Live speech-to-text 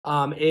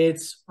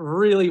It's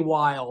really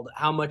wild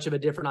how much of a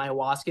different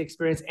ayahuasca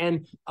experience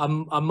and a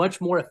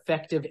much more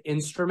effective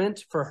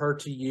instrument for her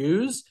to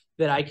use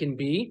that I can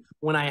be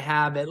when I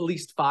have at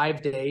least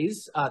 5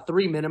 days,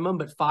 3 minimum,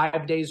 but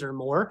 5 days or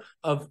more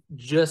of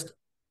just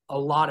a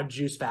lot of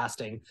juice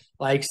fasting,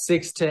 like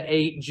 6 to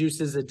 8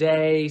 juices a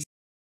day.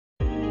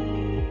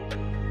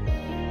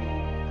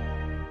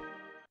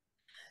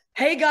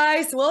 Hey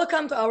guys,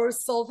 welcome to our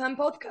SoulFam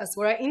Podcast,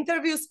 where I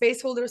interview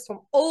space holders from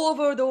all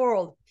over the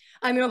world.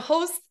 I'm your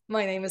host.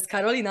 My name is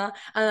Karolina,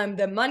 and I'm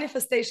the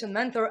manifestation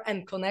mentor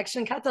and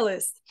connection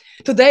catalyst.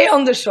 Today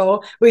on the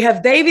show, we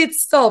have David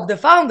Staab, the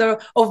founder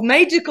of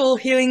Maegical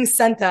Healing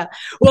Center.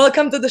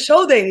 Welcome to the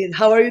show, David.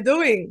 How are you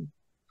doing?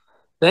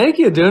 Thank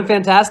you. Doing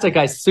fantastic.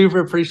 I super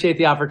appreciate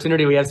the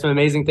opportunity. We have some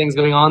amazing things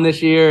going on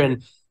this year.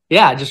 And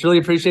yeah, just really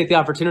appreciate the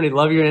opportunity.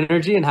 Love your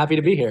energy and happy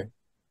to be here.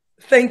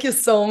 Thank you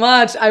so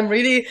much. I'm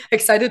really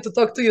excited to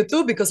talk to you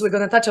too, because we're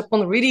going to touch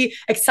upon really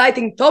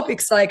exciting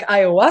topics like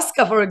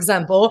ayahuasca, for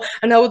example.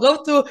 And I would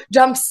love to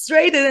jump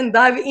straight in and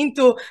dive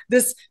into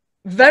this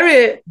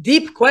very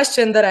deep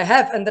question that I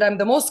have and that I'm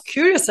the most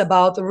curious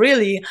about,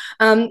 really.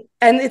 And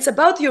it's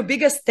about your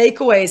biggest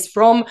takeaways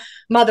from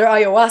Mother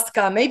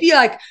Ayahuasca, maybe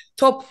like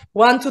top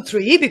 1 to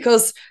 3,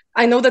 because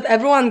I know that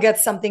everyone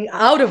gets something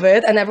out of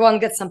it and everyone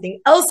gets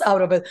something else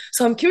out of it.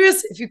 So I'm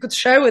curious if you could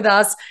share with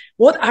us,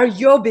 what are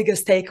your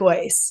biggest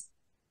takeaways?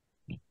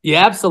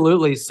 Yeah,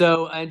 absolutely.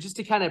 So just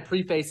to kind of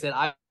preface it,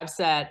 I've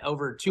sat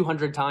over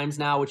 200 times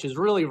now, which is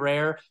really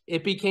rare.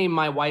 It became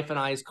my wife and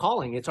I's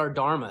calling. It's our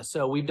dharma.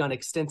 So we've done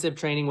extensive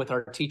training with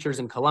our teachers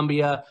in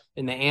Colombia,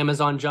 in the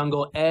Amazon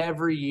jungle.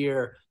 Every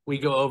year we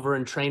go over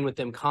and train with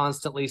them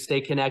constantly,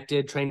 stay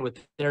connected, train with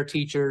their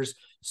teachers.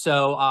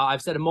 So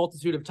I've said a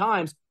multitude of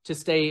times to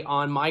stay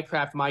on my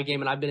craft, my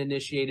game, and I've been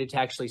initiated to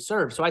actually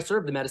serve. So I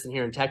serve the medicine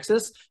here in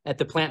Texas at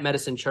the Plant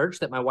Medicine Church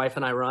that my wife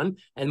and I run,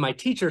 and my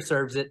teacher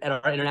serves it at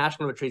our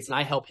international retreats, and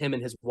I help him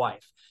and his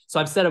wife. So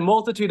I've said a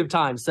multitude of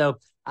times. So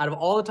out of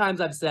all the times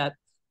I've said,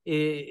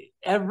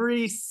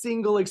 every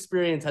single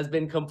experience has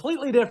been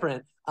completely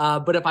different.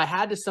 But if I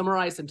had to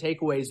summarize some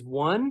takeaways,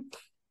 one,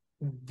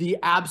 the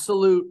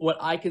absolute, what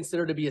I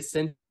consider to be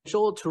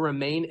essential, to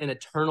remain an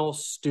eternal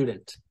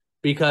student.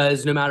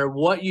 Because no matter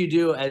what you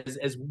do,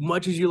 as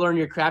much as you learn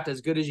your craft,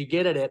 as good as you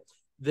get at it,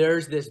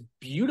 there's this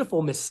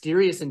beautiful,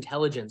 mysterious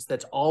intelligence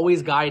that's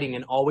always guiding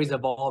and always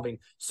evolving.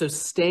 So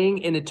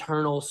staying an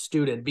eternal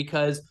student,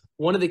 because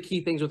one of the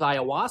key things with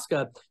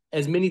ayahuasca,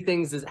 as many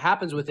things as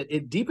happens with it,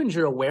 it deepens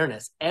your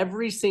awareness.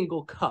 Every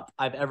single cup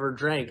I've ever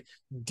drank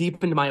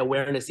deepened my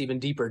awareness even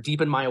deeper,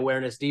 deepened my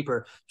awareness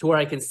deeper, to where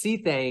I can see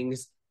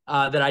things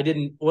that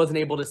I wasn't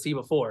able to see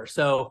before.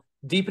 So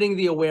deepening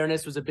the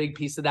awareness was a big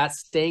piece of that,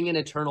 staying an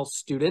eternal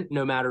student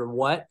no matter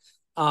what.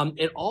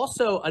 It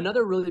also,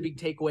 another really big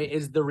takeaway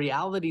is the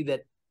reality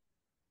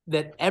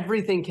that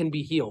everything can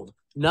be healed.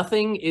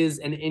 Nothing is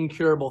an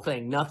incurable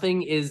thing.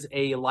 Nothing is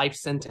a life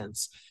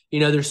sentence. You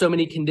know, there's so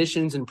many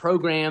conditions and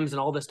programs and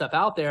all this stuff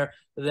out there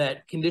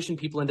that condition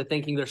people into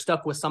thinking they're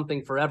stuck with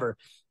something forever.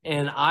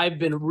 And I've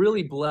been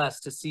really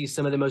blessed to see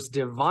some of the most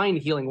divine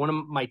healing. One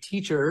of my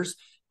teachers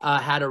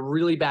had a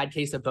really bad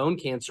case of bone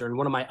cancer, and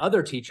one of my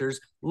other teachers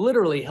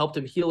literally helped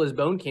him heal his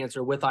bone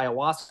cancer with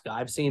ayahuasca.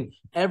 I've seen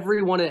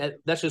everyone,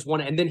 that's just one,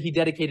 and then he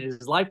dedicated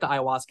his life to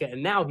ayahuasca,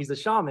 and now he's a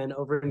shaman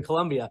over in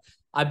Colombia.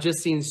 I've just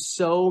seen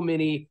so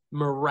many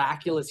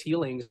miraculous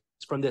healings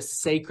from this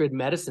sacred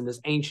medicine, this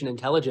ancient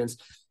intelligence,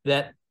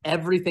 that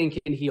everything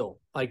can heal.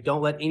 Like,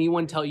 don't let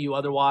anyone tell you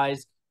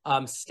otherwise.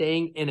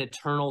 Staying an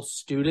eternal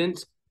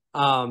student,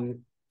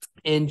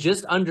 and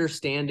just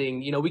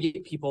understanding, you know, we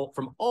get people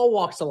from all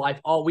walks of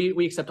life.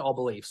 We accept all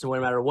beliefs. So no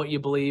matter what you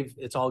believe,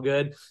 it's all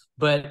good.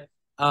 But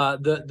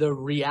the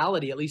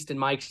reality, at least in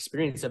my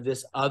experience, of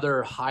this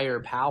other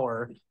higher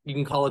power, you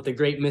can call it the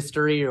great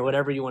mystery or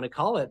whatever you want to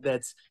call it,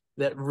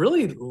 that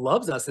really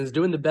loves us and is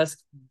doing the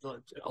best,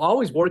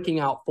 always working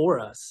out for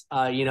us.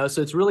 You know,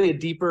 so it's really a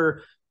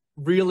deeper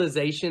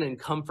realization and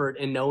comfort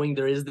in knowing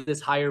there is this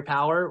higher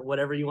power,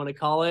 whatever you want to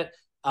call it.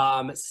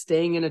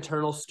 Staying an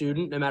eternal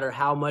student, no matter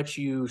how much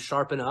you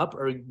sharpen up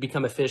or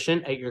become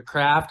efficient at your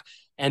craft,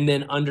 and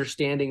then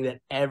understanding that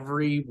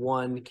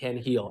everyone can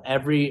heal.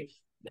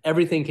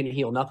 Everything can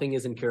heal. Nothing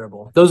is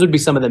incurable. Those would be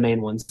some of the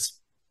main ones.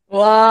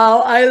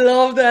 Wow, I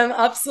love them.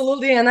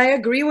 Absolutely. And I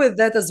agree with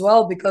that as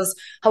well, because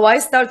how I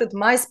started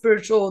my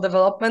spiritual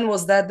development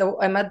was that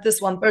I met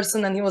this one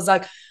person and he was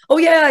like, oh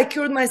yeah, I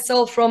cured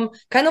myself from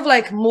kind of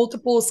like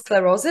multiple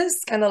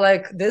sclerosis, kind of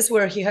like this,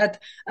 where he had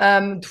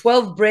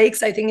 12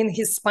 breaks, I think, in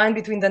his spine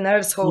between the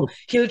nerves. So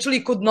he literally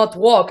could not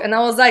walk. And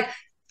I was like,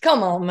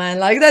 come on, man,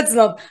 like that's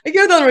not, like,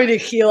 you don't really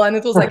heal. And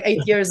it was like 8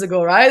 years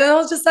ago, right? And I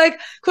was just like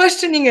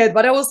questioning it,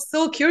 but I was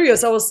still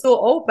curious. I was still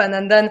open.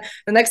 And then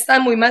the next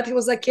time we met, he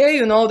was like, hey,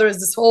 you know, there's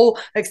this whole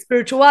like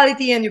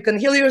spirituality and you can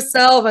heal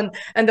yourself,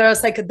 and there are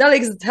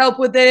psychedelics that help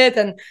with it.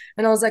 And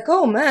I was like,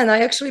 oh man,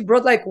 I actually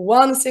brought like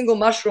one single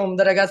mushroom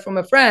that I got from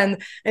a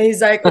friend. And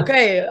he's like,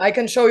 okay, I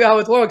can show you how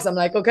it works. I'm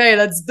like, okay,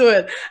 let's do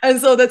it. And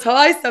so that's how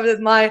I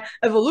started my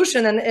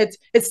evolution. And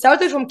it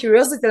started from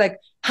curiosity, like,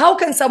 how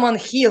can someone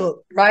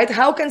heal, right?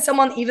 How can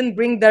someone even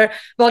bring their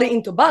body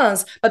into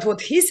balance? But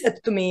what he said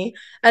to me,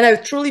 and I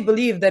truly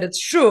believe that it's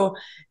true,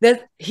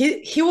 that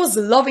he was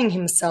loving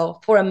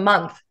himself for a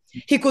month.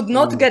 He could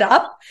not get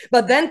up,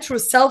 but then through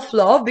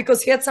self-love,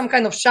 because he had some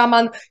kind of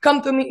shaman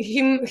come to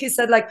him, he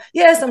said like,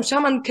 yeah, some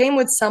shaman came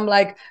with some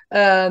like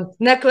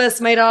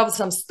necklace made out of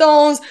some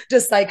stones,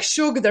 just like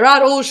shook the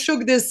rattle,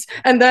 shook this,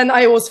 and then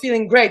I was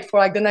feeling great for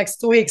like the next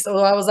 2 weeks. So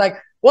I was like,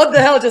 what the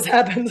hell just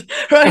happened,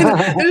 right?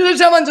 The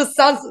shaman just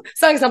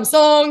sang some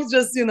songs,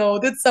 just, you know,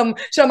 did some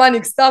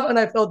shamanic stuff, and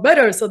I felt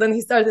better. So then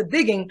he started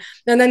digging,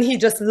 and then he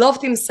just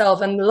loved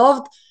himself, and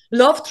love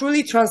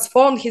truly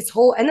transformed his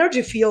whole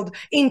energy field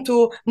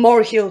into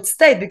more healed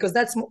state, because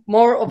that's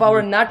more of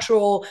our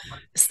natural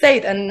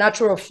state and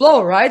natural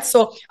flow, right?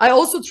 So I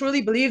also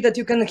truly believe that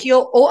you can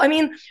heal all. I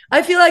mean,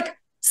 I feel like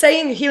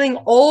saying healing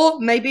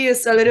all maybe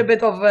is a little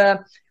bit of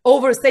a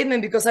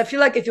overstatement, because I feel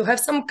like if you have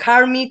some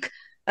karmic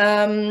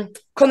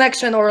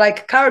connection or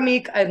like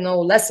karmic, I don't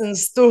know,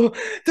 lessons to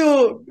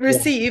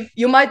receive,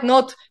 you might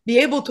not be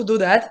able to do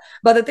that.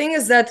 But the thing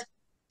is that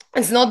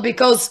it's not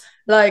because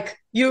like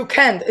you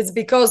can't, it's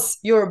because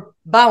you're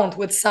bound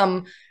with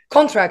some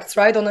contracts,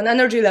 right, on an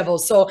energy level.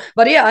 So,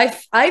 but yeah,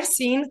 I've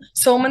seen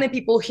so many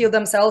people heal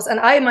themselves,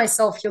 and I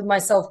myself healed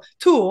myself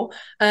too,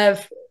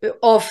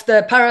 of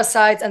the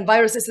parasites and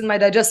viruses in my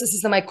digestive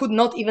system. I could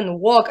not even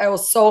walk. I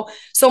was so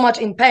much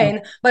in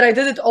pain, but I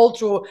did it all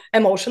through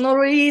emotional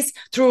release,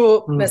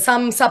 through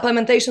some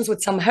supplementations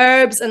with some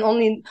herbs, and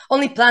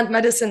only plant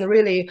medicine,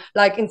 really,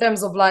 like in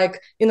terms of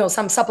like, you know,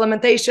 some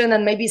supplementation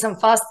and maybe some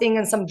fasting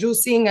and some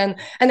juicing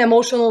and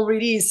emotional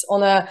release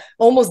on a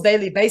almost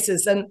daily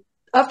basis. And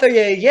after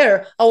a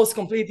year, I was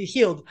completely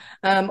healed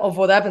of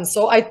what happened.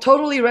 So I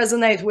totally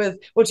resonate with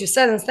what you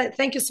said. And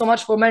thank you so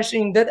much for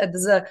mentioning that at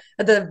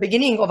the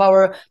beginning of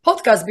our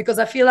podcast, because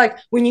I feel like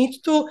we need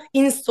to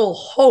instill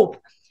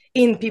hope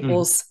in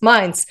people's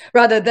minds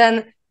rather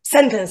than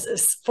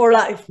sentences for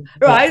life,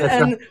 right?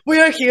 And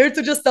we are here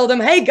to just tell them,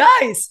 hey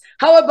guys,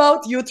 how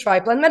about you try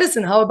plant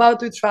medicine? How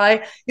about you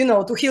try, you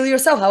know, to heal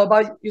yourself? How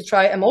about you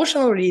try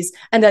emotional release?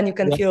 And then you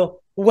can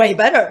feel way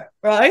better,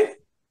 right?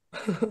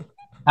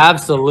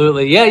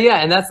 Absolutely.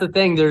 Yeah. And that's the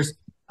thing. There's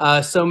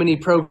so many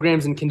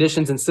programs and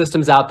conditions and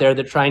systems out there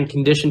that try and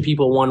condition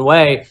people one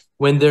way,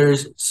 when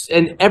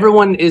and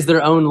everyone is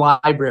their own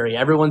library.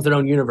 Everyone's their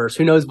own universe.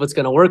 Who knows what's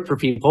going to work for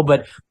people,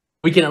 but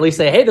we can at least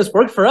say, hey, this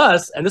worked for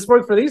us and this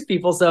worked for these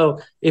people. So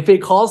if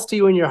it calls to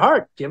you in your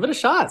heart, give it a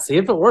shot. See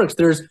if it works.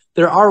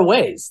 There are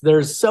ways.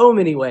 There's so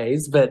many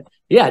ways, but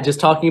yeah, just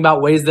talking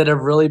about ways that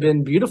have really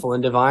been beautiful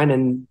and divine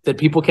and that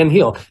people can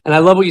heal. And I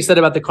love what you said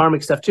about the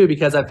karmic stuff too,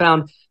 because I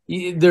found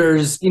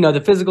there's, you know,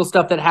 the physical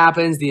stuff that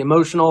happens, the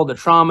emotional, the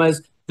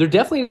traumas. There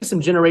definitely some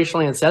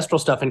generational ancestral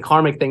stuff and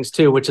karmic things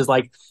too, which is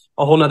like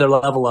a whole nother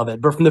level of it.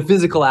 But from the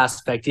physical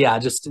aspect, yeah,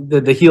 just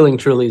the healing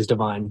truly is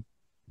divine.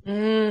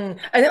 And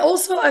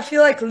also I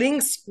feel like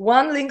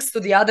one links to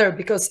the other,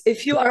 because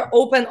if you are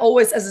open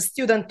always as a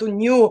student to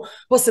new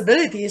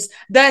possibilities,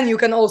 then you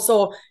can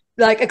also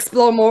like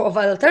explore more of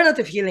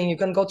alternative healing. You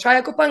can go try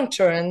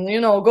acupuncture and,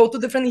 you know, go to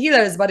different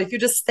healers. But if you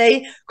just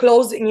stay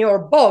closed in your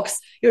box,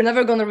 you're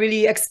never going to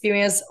really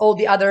experience all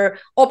the other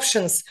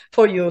options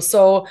for you.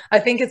 So I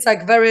think it's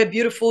like very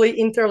beautifully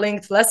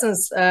interlinked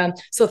lessons.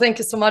 So thank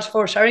you so much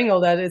for sharing all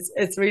that.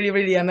 It's really,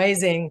 really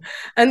amazing.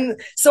 And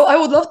so I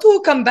would love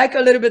to come back a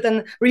little bit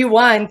and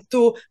rewind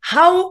to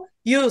how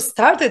you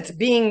started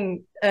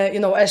being you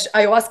know,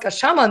 ayahuasca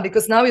shaman,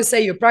 because now you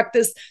say you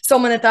practice so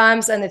many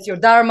times and it's your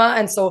dharma.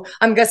 And so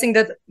I'm guessing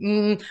that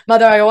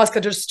Mother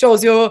Ayahuasca just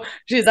chose you.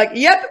 She's like,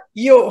 yep,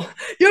 you're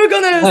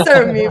gonna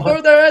serve me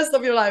for the rest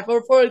of your life,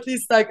 or for at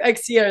least like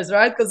X years,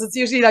 right? Because it's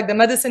usually like the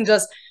medicine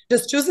just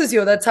chooses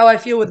you. That's how I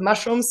feel with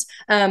mushrooms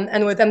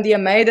and with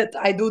MDMA, that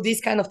I do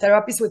these kind of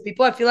therapies with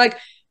people. I feel like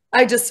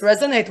I just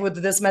resonate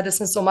with this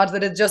medicine so much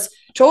that it just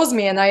chose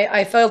me. And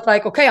I felt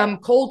like, okay, I'm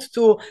called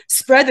to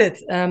spread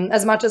it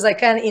as much as I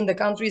can in the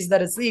countries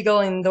that it's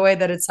legal, in the way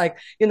that it's like,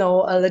 you know,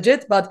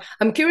 legit. But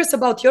I'm curious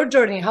about your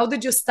journey. How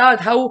did you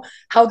start?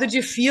 How did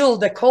you feel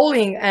the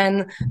calling?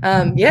 And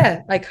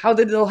yeah, like how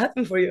did it all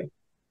happen for you?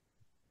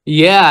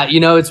 Yeah, you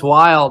know, it's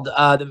wild.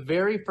 The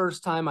very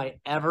first time I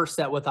ever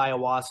sat with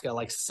ayahuasca,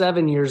 like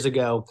 7 years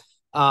ago,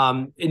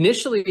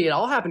 initially it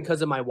all happened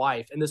because of my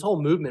wife, and this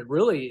whole movement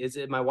really is,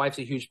 my wife's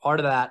a huge part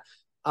of that.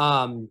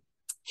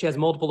 She has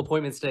multiple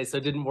appointments today, so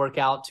it didn't work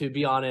out to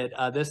be on it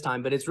this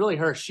time, but it's really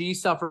her. She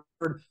suffered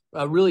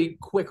a really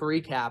quick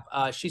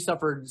recap. She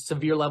suffered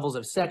severe levels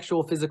of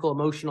sexual, physical,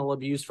 emotional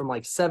abuse from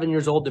like 7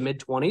 years old to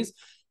mid-20s.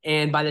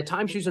 And by the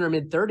time she was in her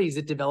mid-30s,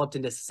 it developed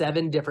into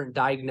 7 different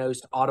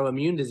diagnosed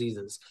autoimmune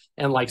diseases,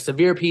 and like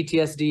severe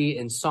PTSD,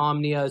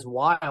 insomnia is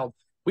wild.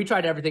 We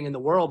tried everything in the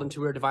world until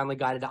we were divinely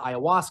guided to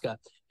ayahuasca.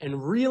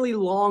 And really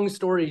long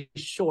story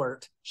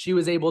short, she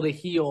was able to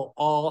heal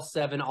all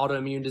 7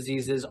 autoimmune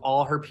diseases,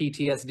 all her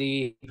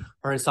PTSD,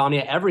 her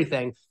insomnia,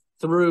 everything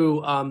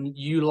through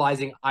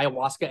utilizing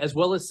ayahuasca as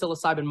well as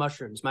psilocybin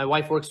mushrooms. My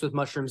wife works with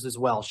mushrooms as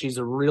well. She's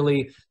a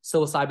really,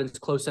 psilocybin's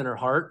close in her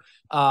heart.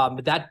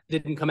 But that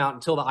didn't come out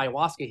until the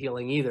ayahuasca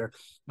healing either.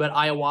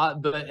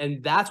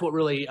 And that's what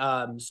really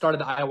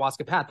started the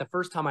ayahuasca path. The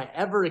first time I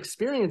ever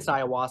experienced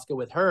ayahuasca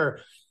with her,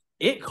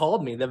 it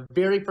called me. The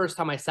very first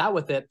time I sat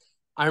with it,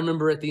 I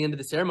remember at the end of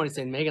the ceremony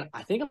saying, Megan,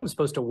 I think I'm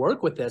supposed to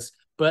work with this.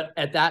 But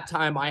at that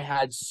time, I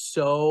had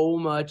so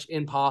much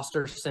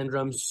imposter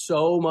syndrome,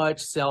 so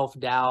much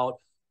self-doubt.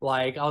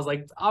 Like, I was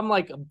like, I'm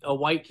like a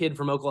white kid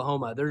from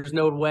Oklahoma. There's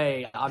no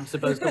way I'm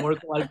supposed to work.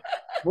 Like,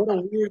 what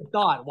a weird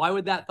thought. Why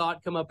would that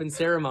thought come up in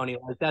ceremony?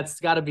 Like, that's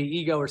got to be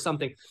ego or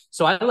something.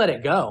 So I let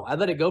it go. I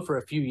let it go for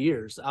a few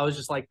years. I was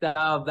just like, that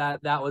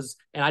was,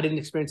 and I didn't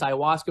experience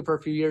ayahuasca for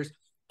a few years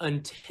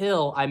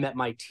until I met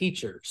my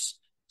teachers.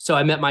 So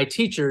I met my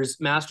teachers,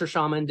 Master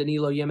Shaman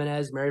Danilo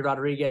Jimenez, Mary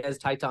Rodriguez,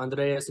 Taita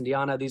Andreas, and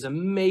Diana, these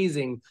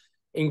amazing,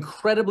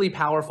 incredibly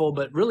powerful,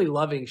 but really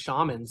loving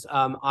shamans.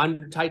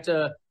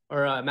 Master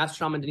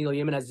Shaman Danilo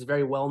Jimenez is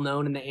very well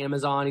known in the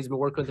Amazon. He's been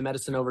working with the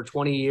medicine over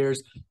 20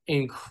 years.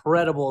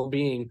 Incredible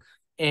being.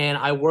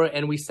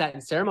 And we sat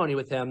in ceremony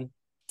with him.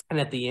 And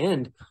at the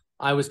end,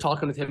 I was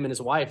talking with him and his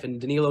wife,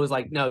 and Danilo was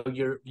like, no,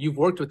 you've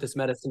worked with this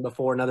medicine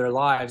before in other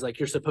lives. Like,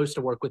 you're supposed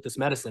to work with this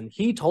medicine.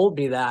 He told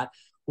me that,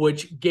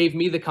 which gave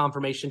me the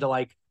confirmation to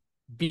like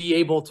be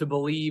able to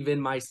believe in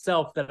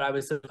myself that I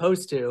was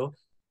supposed to.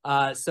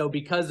 So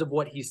because of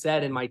what he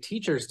said and my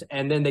teachers,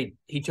 and then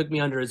he took me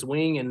under his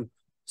wing and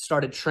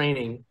started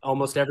training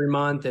almost every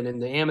month, and in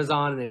the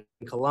Amazon and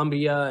in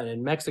Colombia and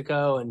in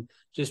Mexico, and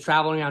just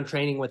traveling around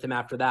training with him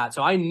after that.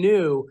 So I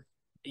knew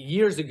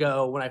years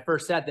ago when I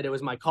first said that it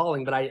was my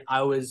calling, but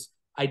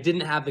I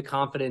didn't have the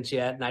confidence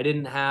yet. And I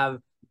didn't have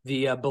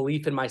the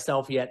belief in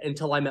myself yet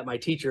until I met my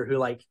teacher, who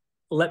like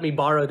let me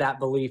borrow that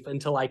belief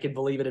until I could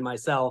believe it in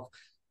myself.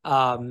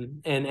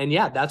 And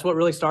yeah, that's what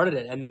really started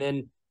it. And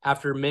then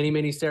after many,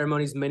 many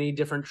ceremonies, many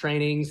different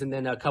trainings, and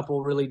then a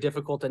couple really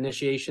difficult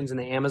initiations in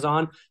the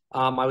Amazon,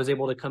 I was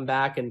able to come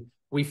back, and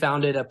we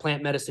founded a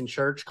plant medicine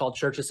church called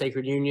Church of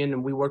Sacred Union,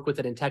 and we work with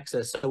it in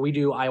Texas. So we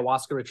do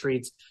ayahuasca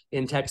retreats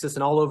in Texas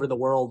and all over the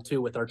world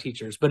too with our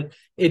teachers. But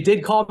it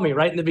did call me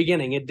right in the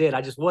beginning. It did.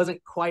 I just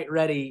wasn't quite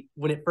ready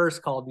when it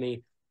first called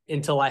me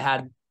until I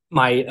had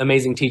my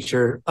amazing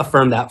teacher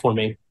affirm that for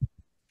me.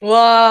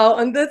 Wow.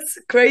 And that's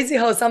crazy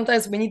how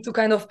sometimes we need to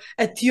kind of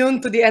attune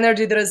to the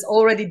energy that is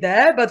already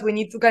there, but we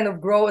need to kind of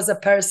grow as a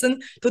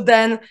person to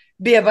then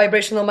be a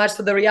vibrational match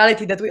to the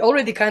reality that we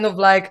already kind of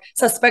like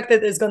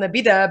suspected is going to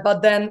be there,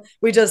 but then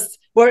we just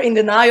were in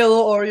denial,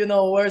 or, you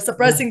know, we're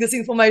suppressing this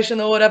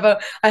information or whatever.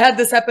 I had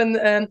this happen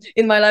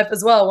in my life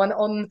as well. When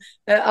on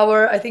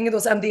I think it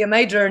was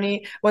MDMA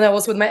journey, when I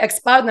was with my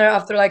ex-partner,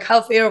 after like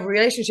half a year of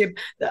relationship,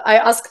 I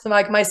asked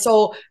like my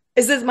soul,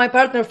 is this my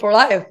partner for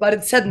life? But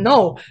it said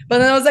no. But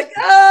then I was like,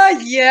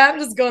 yeah, I'm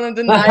just gonna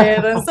deny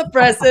it and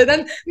suppress it,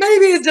 and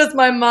maybe it's just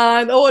my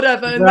mind or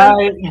whatever. And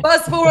then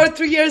fast forward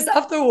 3 years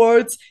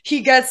afterwards,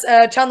 he gets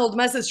a channeled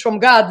message from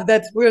God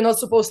that we're not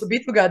supposed to be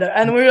together.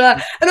 And we're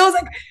like, and I was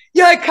like,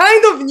 yeah, I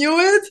kind of knew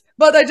it,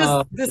 but I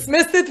just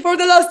dismissed it for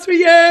the last 3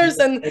 years.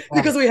 And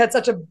because we had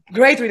such a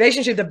great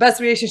relationship, the best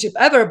relationship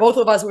ever, both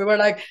of us, we were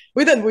like,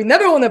 we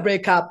never want to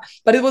break up,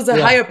 but it was a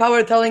higher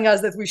power telling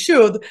us that we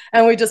should.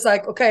 And we just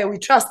like, okay, we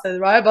trusted,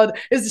 right? But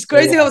it's just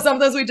crazy how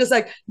sometimes we just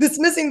like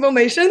dismiss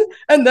information,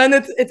 and then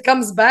it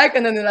comes back,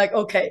 and then you're like,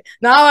 okay,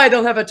 now I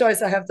don't have a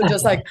choice. I have to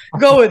just like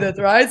go with it,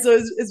 right? So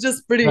it's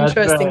just pretty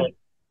interesting.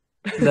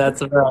 Right.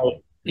 That's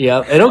right.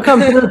 Yeah, it'll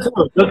come through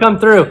too. It'll come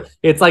through.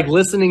 It's like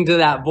listening to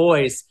that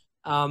voice,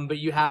 but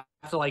you have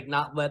to like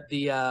not let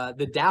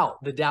the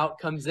doubt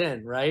comes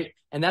in, right?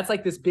 And that's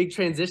like this big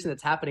transition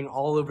that's happening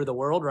all over the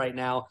world right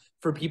now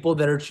for people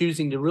that are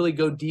choosing to really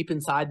go deep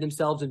inside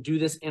themselves and do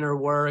this inner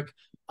work.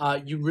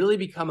 You really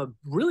become a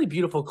really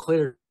beautiful,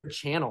 clear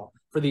channel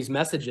for these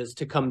messages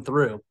to come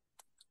through,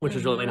 which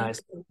is really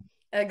nice.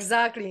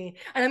 Exactly.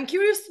 And I'm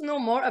curious to know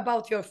more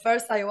about your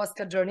first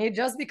ayahuasca journey,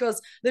 just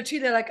because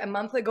literally like a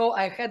month ago,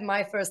 I had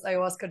my first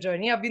ayahuasca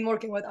journey. I've been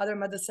working with other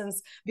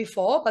medicines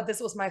before, but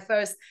this was my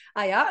first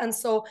aya. And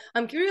so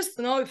I'm curious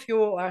to know if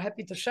you are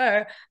happy to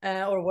share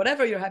or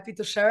whatever you're happy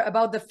to share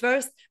about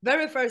the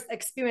very first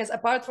experience,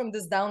 apart from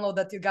this download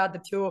that you got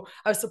that you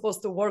are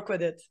supposed to work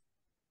with it.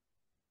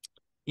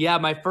 Yeah,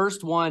 my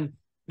first one,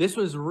 this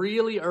was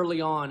really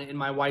early on in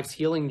my wife's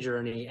healing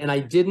journey, and I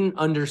didn't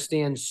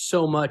understand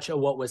so much of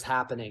what was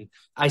happening.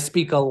 I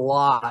speak a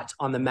lot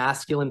on the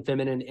masculine,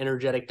 feminine,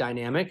 energetic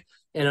dynamic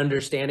and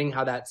understanding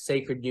how that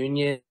sacred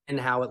union and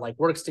how it like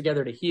works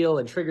together to heal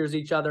and triggers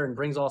each other and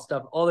brings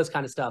all this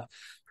kind of stuff.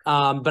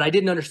 But I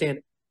didn't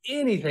understand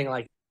anything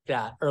like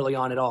that early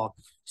on at all.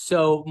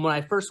 So when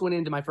I first went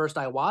into my first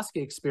ayahuasca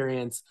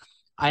experience,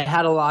 I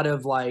had a lot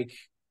of like,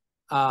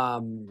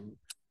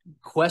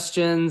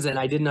 questions, and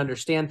I didn't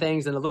understand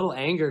things, and a little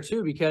anger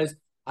too, because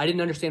I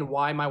didn't understand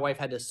why my wife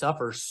had to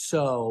suffer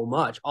so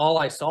much. All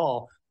I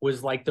saw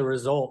was like the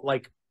result,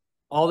 like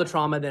all the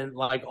trauma, then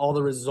like all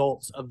the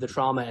results of the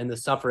trauma and the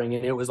suffering.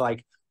 And it was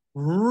like,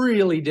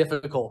 really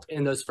difficult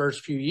in those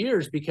first few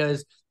years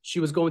because she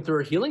was going through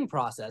her healing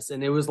process,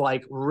 and it was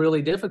like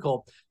really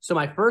difficult. So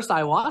my first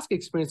ayahuasca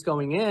experience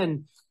going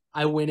in,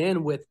 I went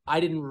in with, I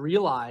didn't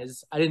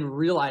realize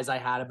I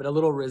had it, but a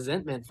little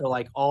resentment for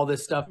like all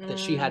this stuff that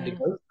she had to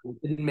go through.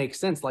 It didn't make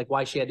sense, like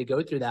why she had to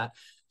go through that.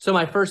 So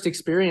my first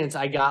experience,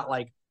 I got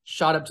like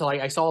shot up to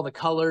like, I saw the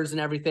colors and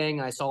everything.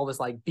 And I saw this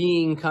like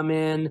being come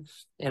in,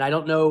 and I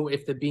don't know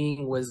if the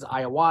being was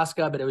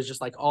ayahuasca, but it was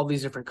just like all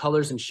these different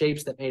colors and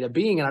shapes that made a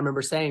being. And I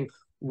remember saying,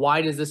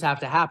 why does this have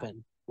to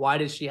happen? Why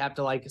does she have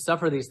to like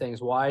suffer these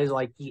things? Why is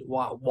like,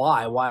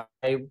 why,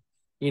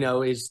 you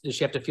know, does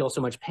she have to feel so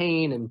much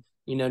pain and,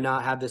 you know,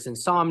 not have this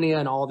insomnia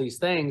and all these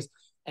things?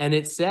 And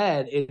it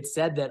said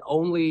that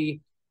only,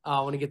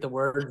 I want to get the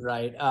word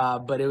right,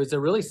 but it was a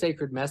really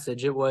sacred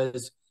message. It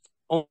was,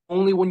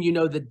 only when you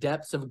know the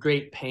depths of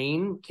great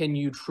pain can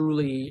you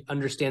truly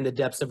understand the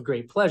depths of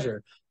great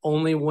pleasure.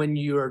 Only when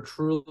you are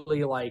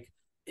truly like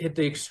hit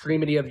the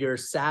extremity of your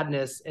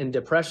sadness and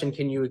depression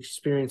can you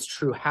experience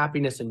true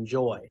happiness and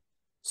joy.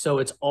 So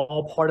it's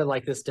all part of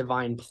like this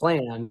divine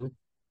plan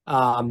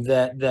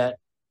that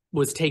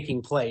was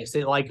taking place.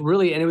 It like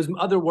really, and it was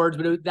other words,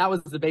 but that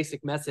was the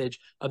basic message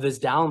of this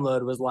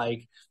download, was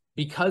like,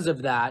 because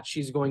of that,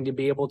 she's going to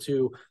be able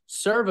to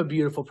serve a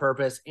beautiful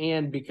purpose,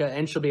 and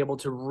she'll be able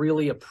to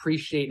really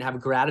appreciate and have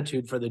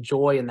gratitude for the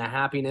joy and the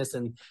happiness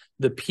and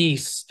the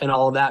peace and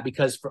all of that,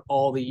 because for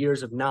all the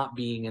years of not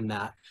being in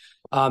that.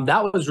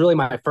 That was really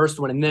my first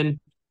one. And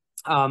then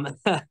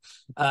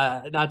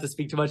not to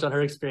speak too much on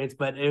her experience,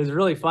 but it was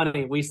really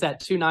funny. We sat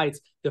 2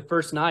 nights. The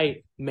first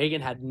night, Megan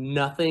had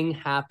nothing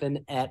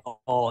happen at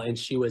all, and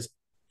she was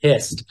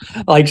pissed.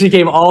 Like, she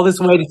came all this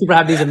way to super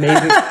have these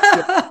amazing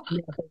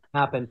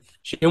happen.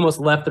 She almost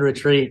left the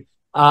retreat,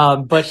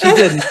 but she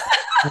didn't.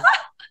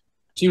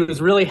 She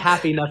was really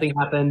happy nothing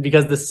happened,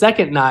 because the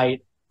second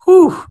night,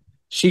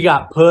 she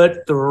got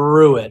put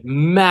through it.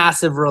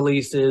 Massive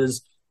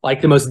releases,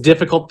 like the most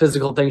difficult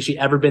physical thing she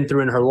ever been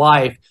through in her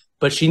life,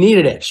 but she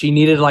needed it. She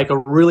needed like a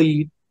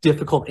really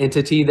difficult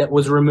entity that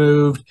was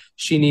removed.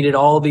 She needed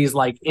all these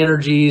like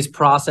energies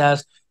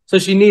processed. So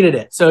she needed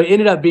it. So it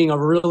ended up being a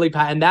really,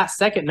 and that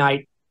second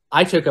night,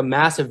 I took a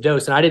massive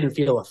dose and I didn't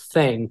feel a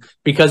thing,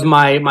 because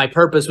my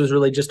purpose was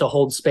really just to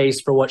hold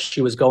space for what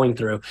she was going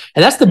through.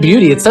 And that's the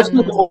beauty. It's such a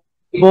cool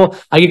people.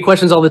 I get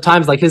questions all the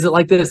time, like, is it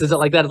like this? Is it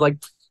like that? It's like,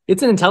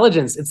 it's an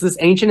intelligence. It's this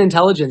ancient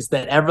intelligence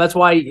that's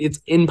why it's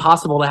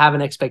impossible to have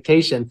an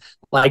expectation.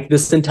 Like,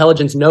 this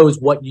intelligence knows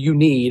what you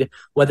need,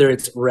 whether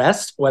it's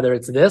rest, whether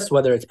it's this,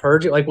 whether it's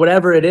purging, like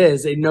whatever it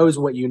is, it knows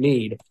what you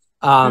need.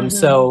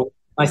 So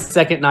my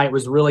second night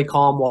was really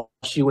calm while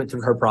she went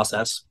through her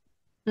process.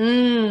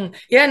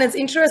 Yeah, and it's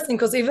interesting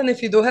because even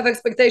if you do have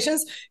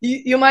expectations,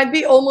 you might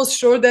be almost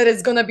sure that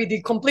it's gonna be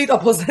the complete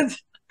opposite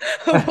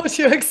of what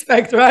you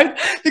expect, right?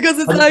 Because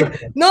it's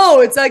like,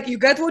 no, it's like you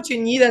get what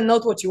you need and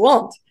not what you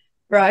want,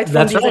 right?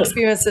 From these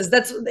experiences.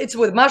 It's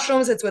with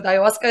mushrooms, it's with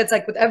ayahuasca, it's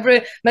like with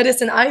every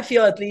medicine, I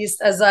feel, at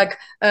least, as like,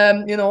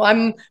 you know,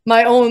 I'm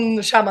my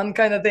own shaman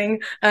kind of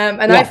thing.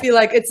 And I feel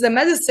like it's the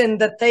medicine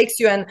that takes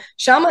you, and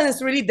shaman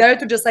is really there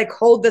to just like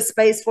hold the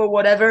space for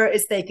whatever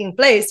is taking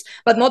place,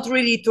 but not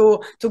really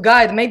to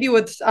guide. Maybe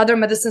with other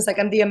medicines like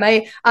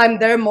MDMA, I'm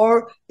there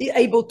more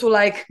able to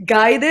like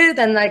guide it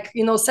and like,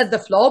 you know, set the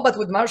flow. But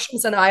with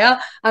mushrooms and Aya,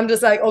 I'm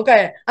just like,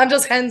 okay, I'm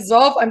just hands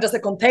off. I'm just a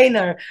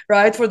container,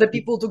 right, for the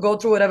people to go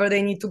through whatever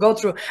they need to go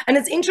through. And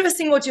it's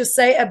interesting what you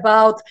say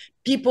about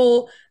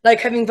people like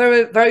having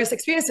various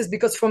experiences,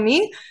 because for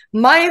me,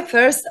 my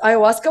first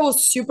ayahuasca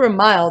was super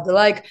mild.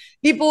 Like,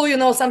 people, you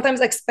know, sometimes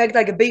expect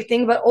like a big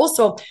thing, but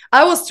also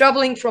I was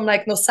traveling from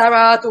like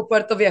Nosara to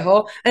Puerto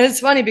Viejo. And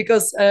it's funny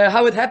because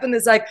how it happened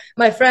is like,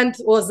 my friend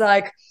was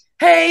like,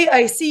 hey,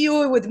 I see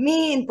you with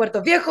me in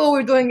Puerto Viejo,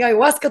 we're doing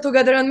ayahuasca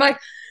together. And I'm like,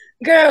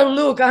 girl,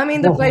 look, I'm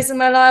in the place in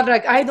my life,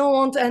 like, I don't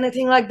want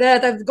anything like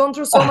that. I've gone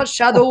through so much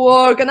shadow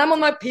work, and I'm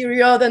on my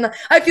period, and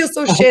I feel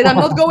so shit. I'm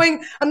not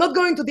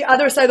going to the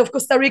other side of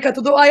Costa Rica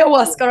to do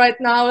ayahuasca right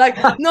now. Like,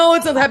 no,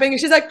 it's not happening.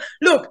 She's like,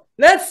 look,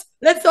 let's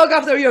talk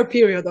after your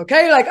period,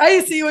 okay? Like, I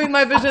see you in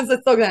my visions,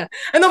 let's talk then.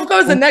 And of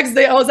course, the next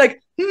day I was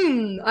like,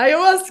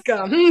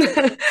 ayahuasca.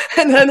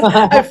 And then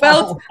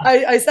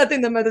I sat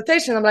in the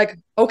meditation. I'm like,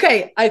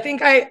 okay, I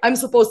think I'm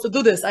supposed to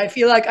do this. I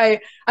feel like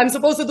I'm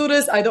supposed to do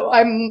this. I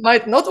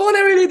might not want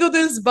to really do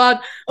this,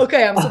 but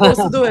okay, I'm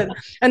supposed to do it.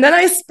 And then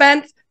I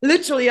spent,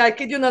 literally, I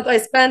kid you not, I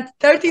spent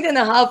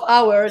 13.5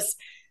 hours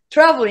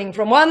traveling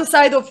from one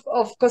side of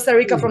Costa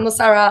Rica, from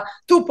Nosara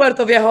to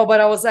Puerto Viejo. But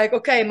I was like,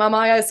 okay, Mama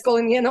Aya is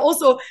calling me. And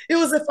also, it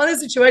was a funny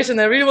situation.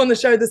 I really want to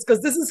share this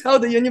because this is how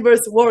the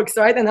universe works,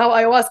 right? And how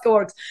ayahuasca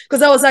works.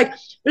 Because I was like,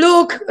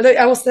 look,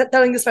 I was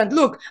telling this friend,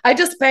 look, I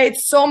just paid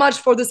so much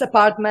for this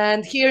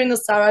apartment here in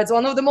Nosara. It's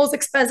one of the most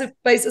expensive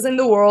places in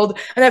the world.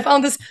 And I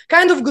found this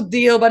kind of good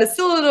deal, but it's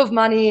still a lot of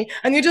money.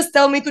 And you just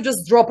tell me to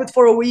just drop it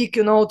for a week,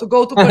 you know, to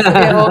go to Puerto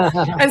Viejo.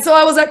 And so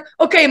I was like,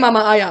 okay, Mama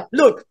Aya,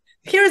 look,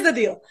 here's the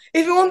deal.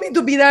 If you want me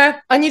to be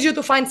there, I need you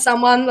to find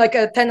someone, like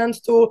a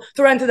tenant, to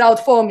rent it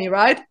out for me,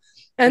 right?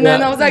 And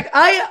then I was like,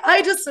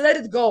 I just let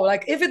it go.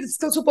 Like if it's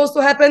still supposed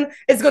to happen,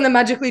 it's going to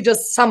magically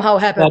just somehow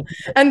happen.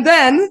 And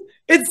then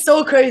it's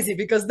so crazy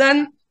because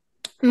then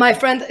my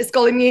friend is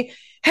calling me,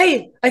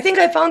 hey, I think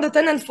I found a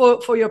tenant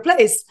for your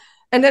place.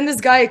 And then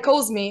this guy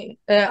calls me,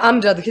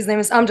 Amjad, his name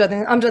is Amjad.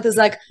 And Amjad is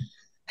like,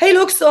 hey,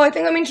 look, so I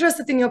think I'm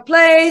interested in your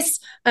place.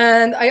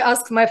 And I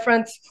asked my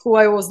friend who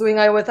I was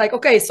like,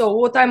 okay, so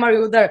what time are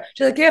you there?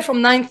 She's like, yeah, from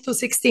 9th to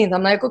 16th.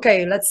 I'm like,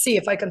 okay, let's see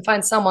if I can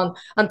find someone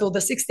until the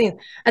 16th.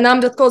 And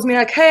Amjad calls me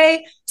like,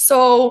 hey,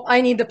 so I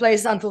need the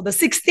place until the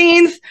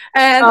 16th.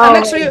 And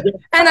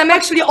I'm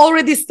actually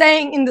already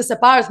staying in this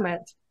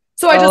apartment.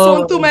 So I just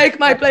want to make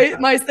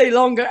my stay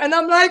longer. And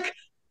I'm like,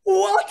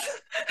 what?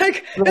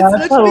 Like,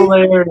 that's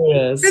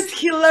hilarious.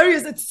 It's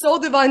hilarious. It's so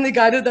divinely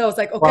guided that I was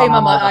like, okay,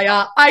 Mama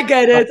Aya, I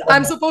get it.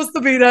 I'm supposed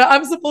to be there.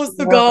 I'm supposed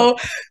to go,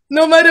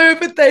 no matter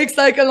if it takes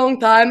like a long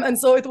time. And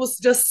so it was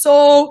just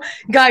so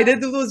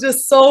guided. It was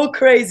just so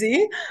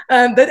crazy.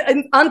 And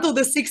until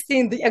the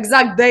 16th, the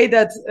exact day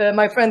that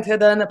my friend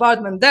had an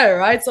apartment there,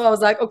 right? So I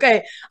was like,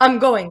 okay, I'm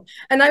going.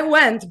 And I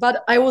went,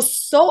 but I was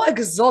so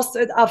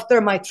exhausted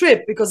after my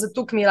trip because it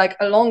took me like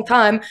a long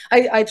time.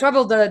 I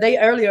traveled the day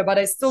earlier, but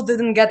I still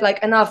didn't get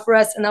like enough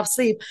rest, enough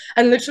sleep.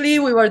 And literally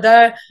we were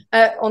there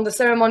on the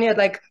ceremony at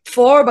like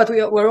 4, but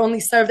we were only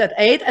served at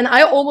 8. And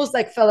I almost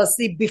like fell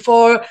asleep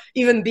before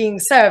even being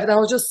served. And I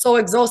was just so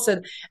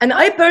exhausted. And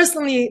I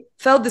personally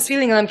felt this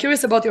feeling, and I'm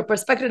curious about your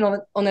perspective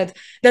on it,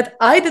 that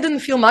I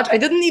didn't feel much. I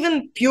didn't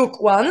even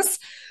puke once.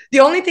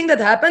 The only thing that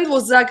happened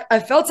was like I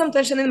felt some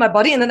tension in my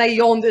body and then I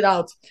yawned it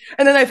out.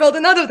 And then I felt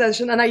another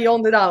tension and I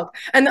yawned it out.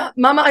 And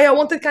Mama, I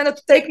wanted kind of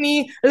to take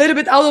me a little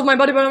bit out of my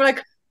body, but I'm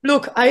like,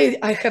 look, I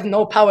have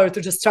no power to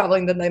just travel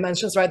in the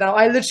dimensions right now.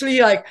 I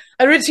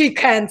literally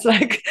can't,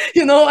 like,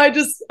 you know,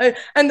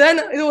 and then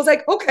it was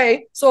like,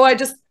 okay. So I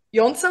just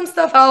yawned some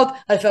stuff out.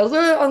 I felt a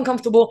little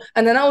uncomfortable.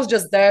 And then I was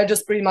just there,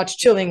 just pretty much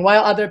chilling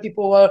while other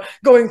people were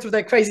going through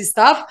their crazy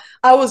stuff.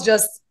 I was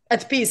just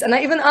at peace. And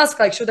I even asked,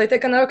 like, should I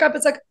take another cup?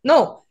 It's like,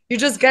 no. You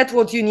just get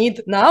what you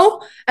need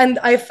now. And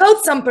I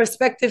felt some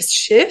perspectives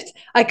shift.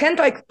 I can't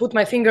like put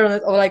my finger on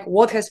it or like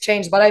what has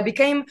changed, but I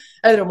became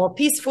a little more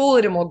peaceful, a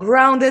little more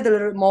grounded, a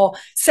little more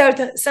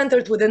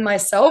centered within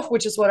myself,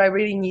 which is what I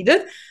really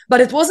needed.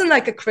 But it wasn't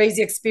like a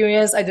crazy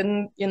experience. I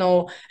didn't, you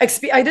know, I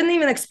didn't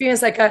even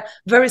experience like a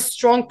very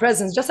strong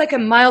presence, just like a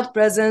mild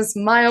presence,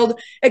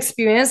 mild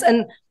experience.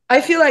 And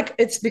I feel like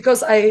it's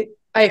because I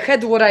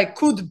had what I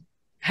could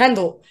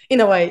handle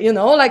in a way, you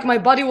know, like my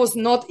body was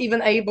not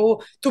even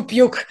able to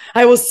puke.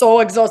 I was so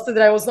exhausted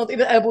that I was not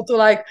even able to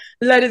like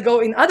let it go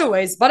in other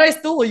ways, but I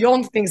still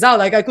yawned things out.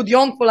 Like I could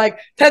yawn for like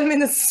 10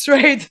 minutes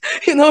straight,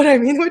 you know what I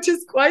mean? Which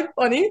is quite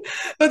funny,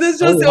 but that's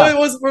just how it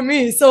was for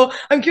me. So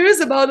I'm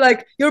curious about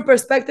like your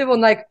perspective on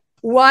like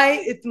why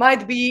it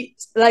might be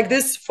like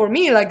this for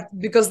me, like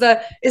because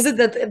is it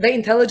that the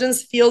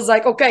intelligence feels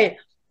like, okay,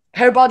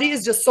 her body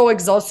is just so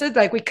exhausted,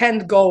 like we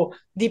can't go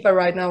deeper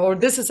right now, or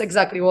this is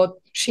exactly what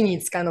she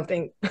needs, kind of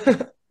thing.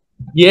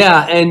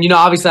 Yeah, and you know,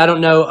 obviously, I don't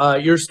know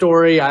your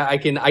story. I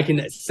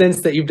can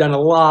sense that you've done a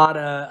lot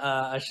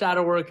of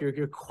shadow work.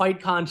 You're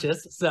quite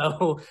conscious,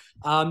 so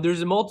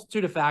there's a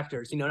multitude of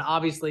factors. You know, and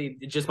obviously,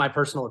 it's just my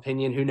personal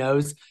opinion. Who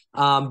knows?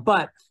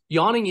 But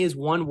yawning is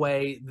one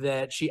way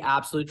that she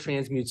absolutely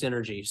transmutes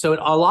energy. So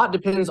a lot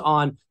depends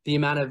on the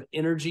amount of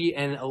energy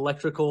and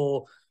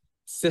electrical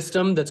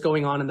system that's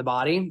going on in the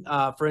body.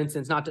 For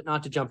instance, not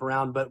to jump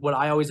around, but what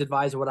I always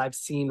advise, or what I've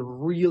seen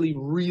really,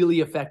 really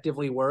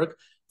effectively work,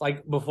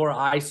 like before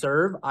I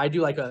serve, I do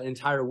like an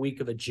entire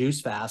week of a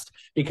juice fast,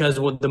 because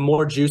with the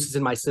more juices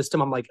in my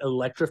system, I'm like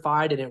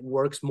electrified and it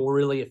works more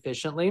really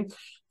efficiently.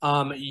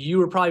 You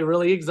were probably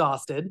really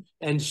exhausted,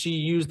 and she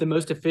used the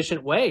most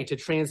efficient way to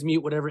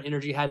transmute whatever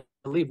energy had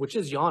to leave, which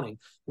is yawning.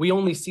 We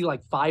only see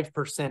like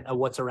 5% of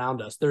what's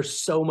around us.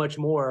 There's so much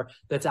more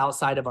that's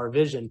outside of our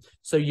vision.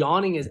 So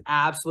yawning is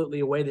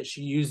absolutely a way that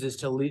she uses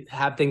to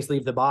have things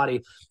leave the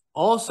body.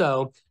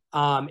 Also,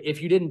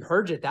 if you didn't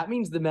purge it, that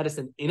means the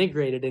medicine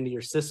integrated into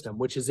your system,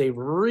 which is a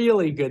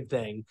really good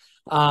thing.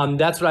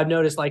 That's what I've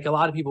noticed. Like a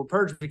lot of people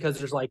purge because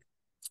there's like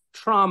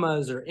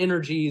traumas or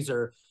energies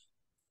or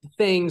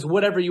things,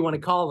 whatever you want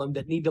to call them,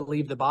 that need to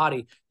leave the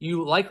body.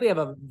 You likely have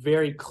a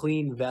very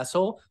clean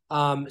vessel.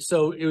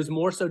 So it was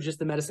more so just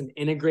the medicine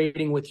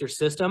integrating with your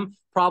system,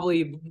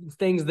 probably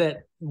things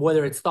that,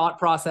 whether it's thought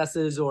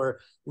processes or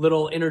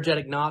little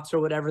energetic knots or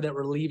whatever that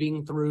were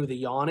leaving through the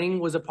yawning,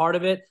 was a part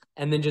of it.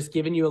 And then just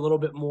giving you a little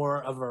bit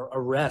more of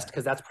a rest,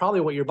 because that's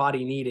probably what your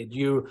body needed.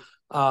 You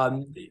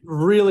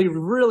really,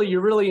 you're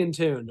really in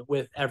tune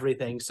with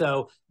everything.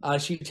 So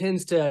she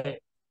tends to,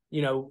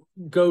 you know,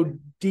 go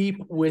deep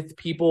with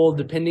people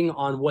depending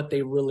on what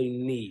they really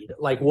need.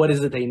 Like, what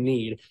is it they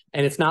need?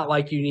 And it's not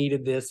like you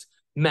needed this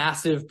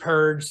massive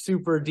purge,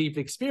 super deep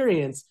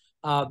experience,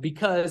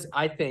 because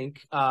I think,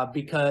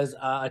 because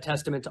a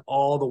testament to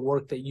all the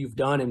work that you've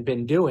done and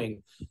been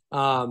doing.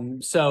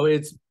 So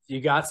you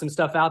got some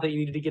stuff out that you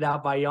needed to get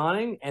out by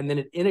yawning, and then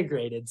it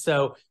integrated.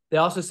 So they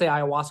also say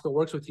ayahuasca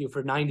works with you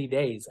for 90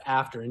 days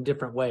after in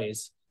different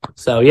ways.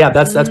 So yeah,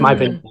 that's my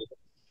opinion.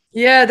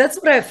 Yeah, that's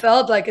what I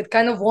felt like. It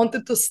kind of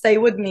wanted to stay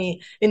with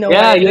me in a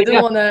Yeah, way. It yeah,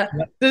 yeah.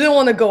 didn't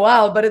want to go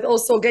out, but it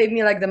also gave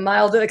me like the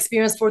milder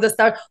experience for the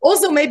start.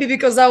 Also, maybe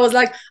because I was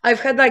like, I've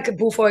had like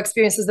before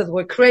experiences that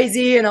were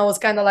crazy, and I was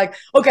kind of like,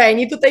 okay, I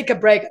need to take a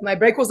break. My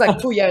break was like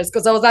 2 years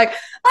because I was like,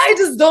 I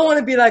just don't want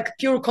to be like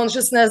pure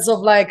consciousness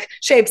of like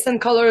shapes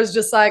and colors,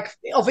 just like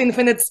of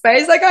infinite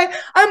space. Like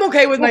I'm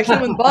okay with my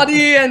human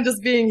body and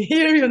just being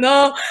here, you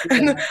know.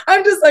 And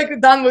I'm just like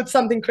done with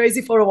something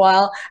crazy for a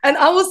while. And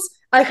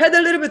I had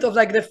a little bit of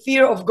like the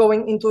fear of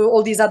going into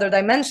all these other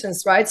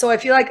dimensions, right? So I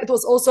feel like it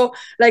was also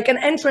like an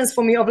entrance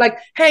for me of like,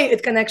 hey,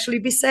 it can actually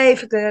be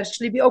safe, it can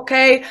actually be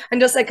okay, and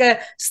just like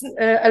a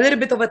little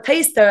bit of a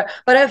taster.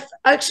 But I've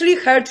actually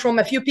heard from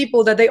a few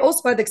people that they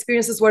also had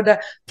experiences where the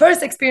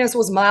first experience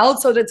was mild,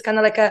 so that's kind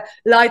of like a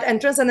light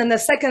entrance, and then the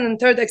second and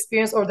third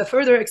experience or the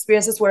further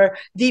experiences were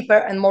deeper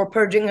and more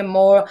purging and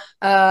more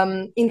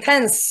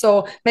intense.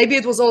 So maybe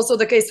it was also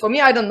the case for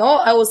me. I don't know.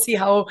 I will see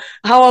how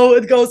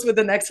it goes with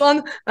the next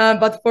one.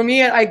 But for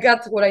me, I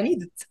got what I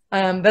needed.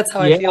 That's how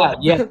I feel.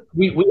 Yeah.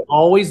 We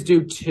always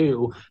do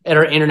 2. At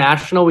our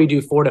international, we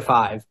do 4 to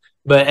 5.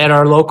 But at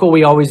our local,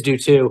 we always do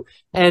 2.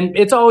 And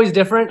it's always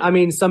different. I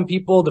mean, some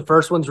people, the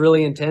first one's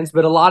really intense,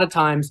 but a lot of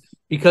times,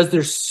 because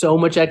there's so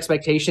much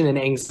expectation and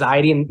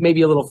anxiety and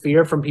maybe a little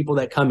fear from people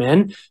that come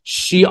in,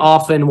 she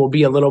often will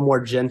be a little more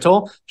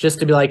gentle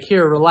just to be like,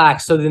 here,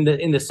 relax. So then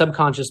in the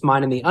subconscious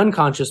mind and the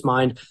unconscious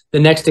mind, the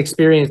next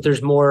experience,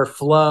 there's more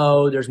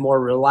flow, there's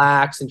more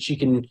relax, and she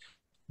can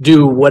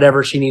do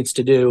whatever she needs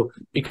to do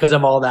because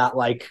of all that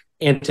like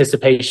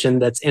anticipation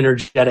that's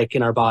energetic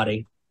in our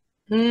body.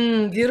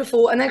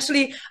 Beautiful. And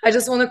actually, I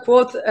just want to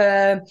quote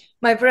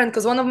my friend,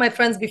 because one of my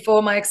friends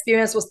before my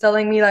experience was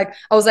telling me, like,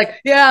 I was like,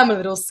 yeah, I'm a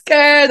little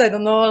scared. I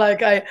don't know.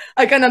 Like,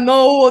 I kind of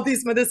know what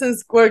these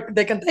medicines work.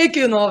 They can take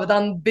you. You know, I've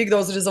done big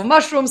dosages of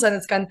mushrooms, and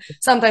it's kind of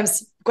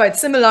sometimes quite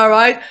similar,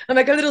 right? I'm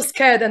like a little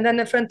scared. And then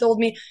a friend told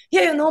me,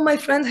 yeah, you know, my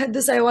friend had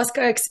this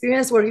ayahuasca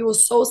experience where he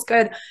was so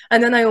scared.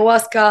 And then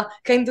ayahuasca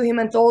came to him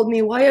and told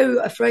me, why are you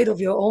afraid of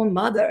your own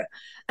mother?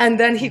 And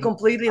then he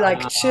completely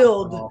like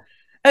chilled. Wow.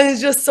 And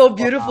it's just so Wow.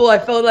 beautiful. I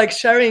felt like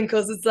sharing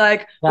because it's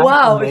like, That's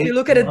wow, if amazing. you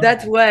look I at it love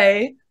that that.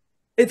 way,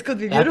 it could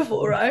be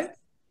beautiful, Absolutely. right?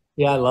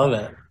 Yeah, I love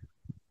it.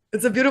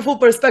 It's a beautiful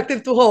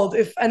perspective to hold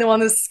if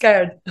anyone is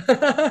scared.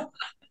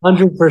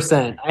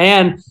 100%.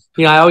 And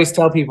I always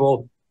tell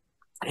people,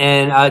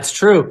 and it's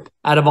true.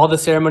 Out of all the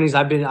ceremonies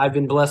I've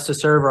been blessed to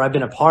serve or I've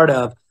been a part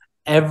of,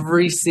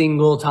 every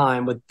single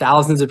time with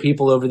thousands of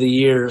people over the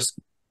years,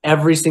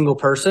 every single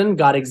person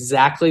got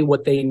exactly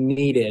what they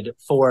needed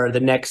for the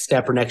next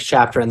step or next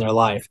chapter in their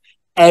life.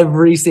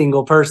 Every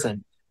single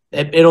person.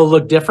 It'll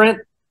look different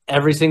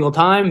every single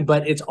time,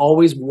 but it's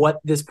always what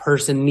this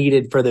person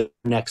needed for the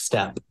next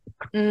step.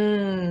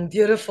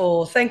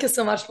 Beautiful. Thank you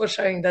so much for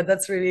sharing that.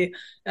 That's really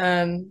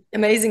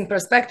amazing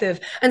perspective.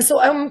 And so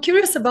I'm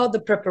curious about the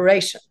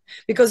preparation,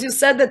 because you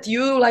said that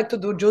you like to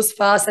do juice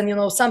fast,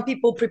 and some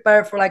people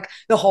prepare for like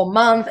the whole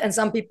month, and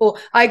some people,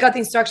 I got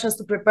instructions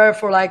to prepare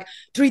for like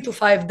 3 to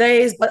 5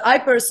 days. But I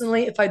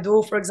personally, if I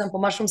do, for example,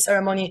 mushroom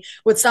ceremony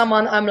with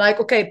someone, I'm like,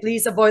 okay,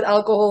 please avoid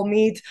alcohol,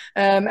 meat,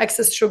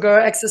 excess sugar,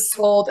 excess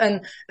salt,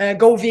 and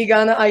go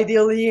vegan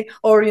ideally,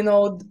 or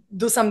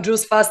do some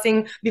juice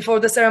fasting before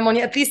the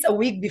ceremony, at least a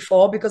week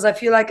before, because I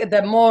feel like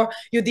the more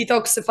you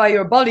detoxify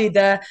your body,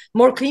 the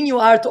more clean you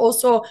are to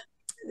also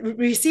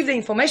receive the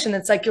information.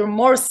 It's like you're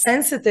more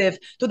sensitive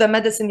to the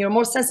medicine, you're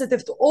more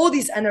sensitive to all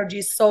these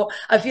energies. So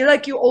I feel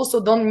like you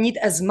also don't need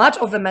as much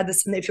of the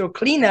medicine if you're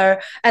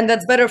cleaner, and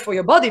that's better for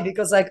your body,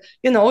 because like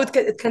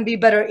it can be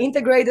better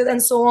integrated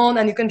and so on,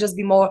 and you can just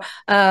be more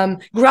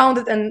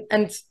grounded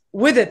and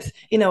with it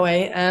in a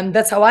way. And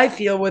that's how I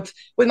feel with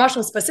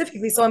mushrooms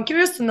specifically. So I'm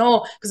curious to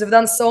know, because you've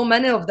done so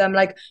many of them,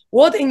 like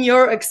what in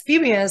your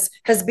experience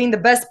has been the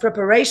best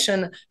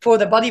preparation for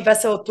the body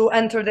vessel to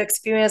enter the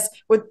experience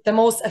with the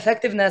most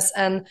effectiveness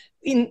and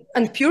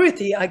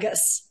purity, I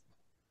guess.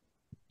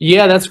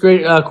 Yeah, that's a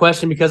great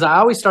question, because I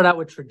always start out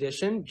with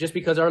tradition, just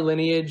because our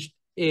lineage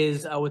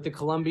is with the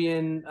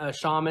Colombian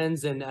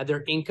shamans, and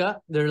their Inca.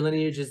 Their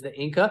lineage is the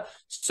Inca.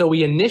 So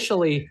we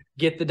initially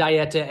get the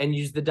dieta and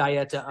use the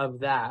dieta of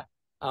that.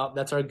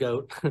 That's our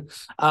goat.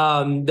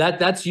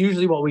 That's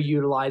usually what we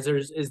utilize.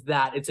 Is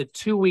that it's a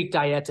 2-week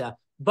dieta,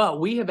 but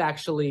we have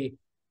actually,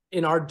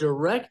 in our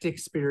direct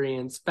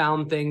experience,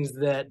 found things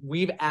that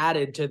we've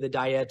added to the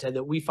dieta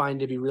that we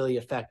find to be really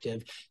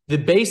effective. The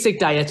basic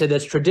dieta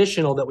that's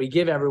traditional that we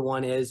give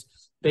everyone is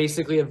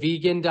basically a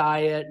vegan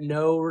diet,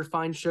 no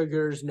refined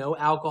sugars, no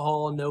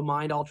alcohol, no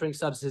mind-altering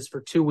substances for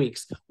 2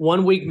 weeks.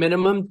 1 week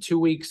minimum, 2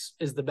 weeks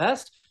is the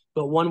best,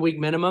 but 1 week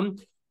minimum.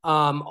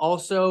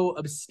 Also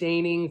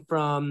abstaining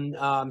from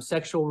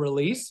sexual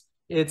release.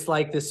 It's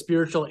like the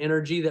spiritual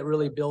energy that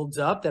really builds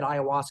up that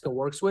ayahuasca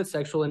works with.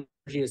 Sexual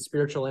energy is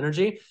spiritual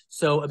energy.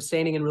 So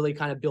abstaining and really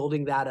kind of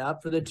building that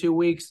up for the 2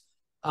 weeks.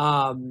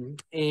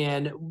 And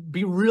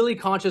be really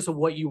conscious of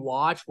what you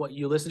watch, what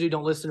you listen to.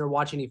 Don't listen or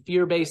watch any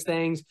fear-based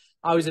things.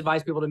 I always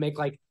advise people to make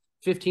like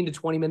 15 to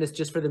 20 minutes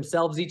just for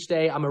themselves each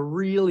day. I'm a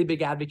really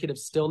big advocate of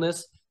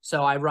stillness.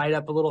 So I write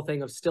up a little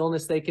thing of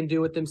stillness they can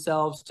do with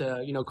themselves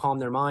to, you know, calm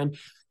their mind.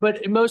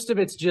 But most of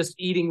it's just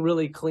eating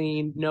really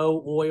clean,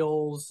 no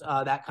oils,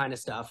 that kind of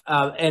stuff.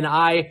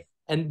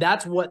 And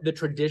that's what the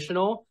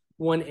traditional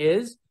one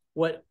is.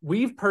 What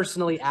we've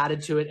personally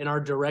added to it in our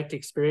direct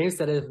experience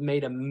that has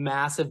made a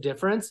massive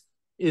difference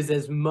is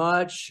as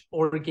much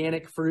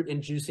organic fruit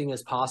and juicing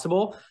as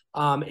possible.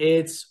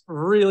 It's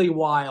really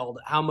wild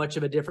how much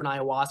of a different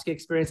ayahuasca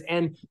experience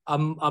and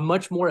a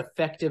much more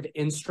effective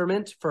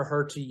instrument for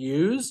her to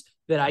use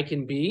that I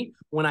can be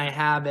when I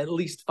have at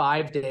least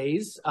 5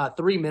 days,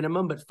 3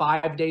 minimum, but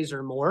 5 days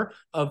or more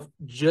of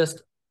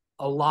just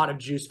a lot of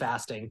juice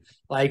fasting,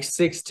 like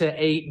 6 to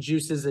 8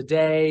 juices a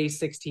day,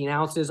 16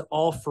 ounces,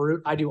 all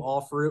fruit. I do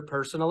all fruit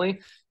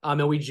personally.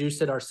 And we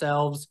juice it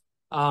ourselves.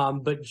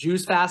 But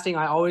juice fasting,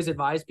 I always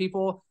advise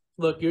people,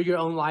 look, you're your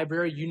own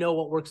library. You know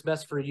what works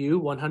best for you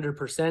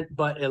 100%.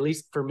 But at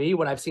least for me,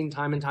 what I've seen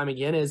time and time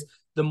again is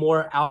the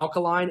more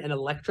alkaline and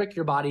electric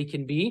your body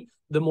can be,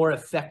 the more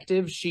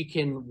effective she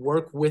can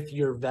work with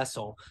your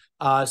vessel.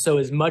 So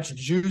as much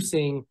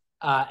juicing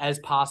as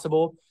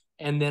possible.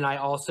 And then I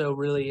also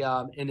really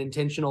am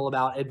intentional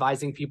about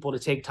advising people to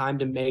take time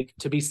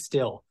to be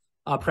still,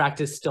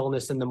 practice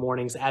stillness in the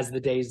mornings as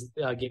the days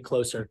get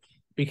closer,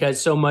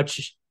 because so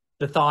much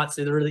the thoughts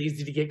are really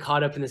easy to get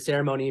caught up in the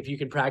ceremony. If you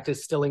can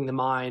practice stilling the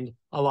mind,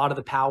 a lot of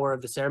the power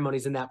of the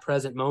ceremonies in that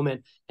present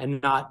moment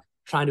and not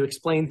trying to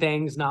explain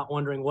things, not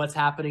wondering what's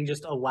happening,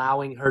 just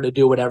allowing her to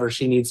do whatever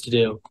she needs to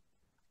do.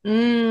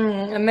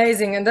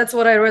 Amazing. And that's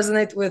what I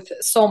resonate with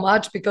so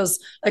much, because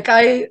like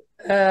I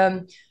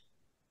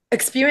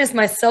experienced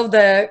myself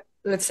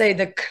let's say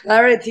the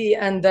clarity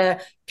and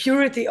the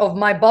purity of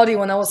my body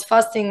when I was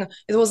fasting.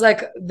 It was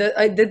like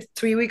I did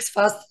 3 weeks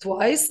fast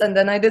twice, and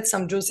then I did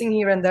some juicing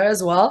here and there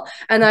as well.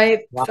 And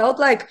I felt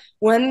like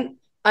when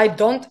I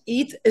don't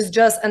eat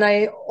and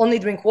I only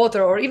drink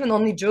water or even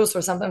only juice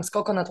or sometimes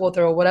coconut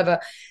water or whatever,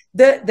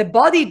 the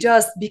body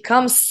just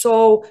becomes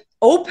so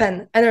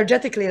open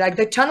energetically, like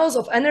the channels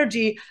of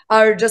energy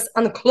are just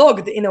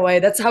unclogged in a way.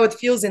 That's how it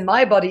feels in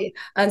my body.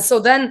 And so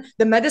then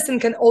the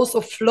medicine can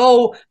also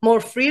flow more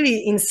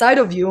freely inside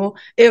of you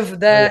if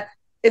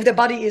the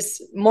body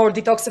is more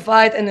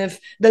detoxified and if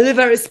the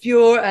liver is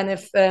pure. And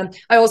if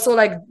I also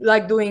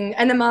like doing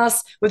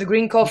enemas with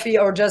green coffee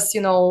or just,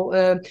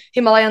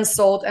 Himalayan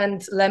salt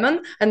and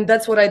lemon. And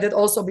that's what I did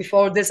also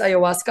before this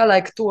ayahuasca,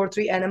 like 2 or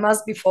 3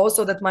 enemas before,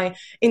 so that my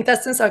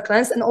intestines are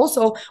cleansed. And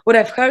also what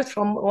I've heard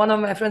from one of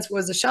my friends who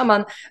is a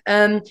shaman,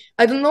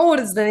 I don't know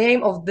what is the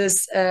name of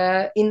this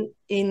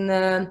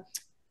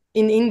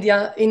in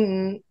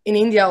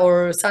India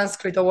or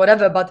Sanskrit or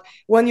whatever, but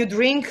when you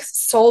drink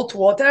salt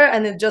water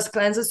and it just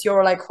cleanses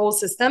your like whole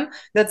system,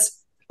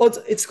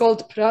 it's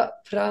called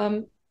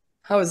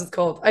how is it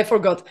called? I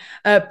forgot.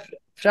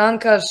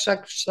 Pranka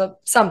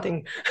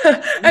something.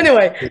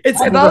 Anyway,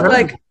 it's about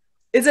like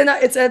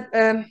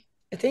I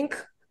think.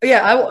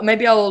 Yeah,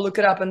 maybe I'll look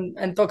it up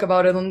and talk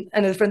about it on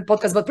a different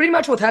podcast. But pretty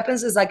much what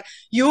happens is like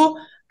you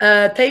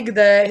take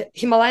the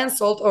Himalayan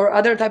salt or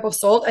other type of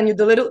salt and you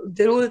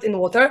dilute it in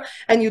water,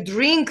 and you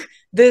drink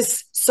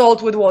this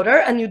salt with water,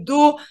 and you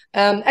do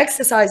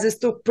exercises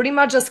to pretty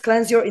much just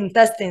cleanse your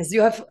intestines.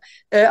 You have,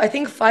 I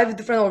think, 5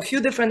 different or a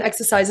few different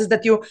exercises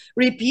that you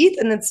repeat,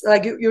 and it's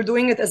like you're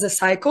doing it as a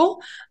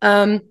cycle.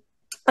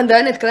 And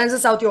then it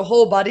cleanses out your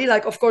whole body,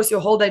 like, of course,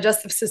 your whole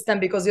digestive system,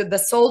 because the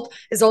salt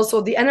is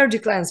also the energy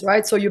cleanse,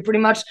 right? So you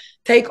pretty much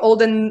take all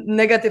the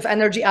negative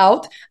energy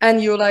out,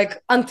 and you like,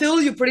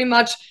 until you pretty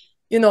much,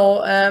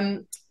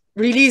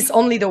 release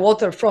only the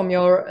water from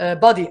your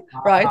body,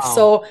 right? Wow.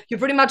 So you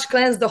pretty much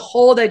cleanse the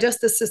whole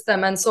digestive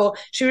system. And so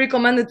she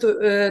recommended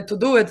to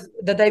do it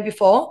the day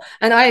before,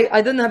 and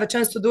I didn't have a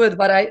chance to do it,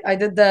 but I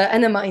did the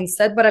enema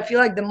instead. But I feel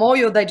like the more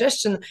your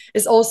digestion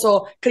is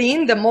also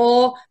clean, the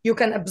more you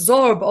can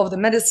absorb of the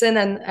medicine,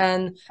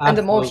 and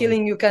the more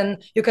healing you can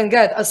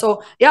get.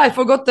 So yeah, I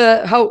forgot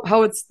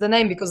how it's the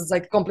name, because it's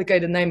like a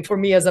complicated name for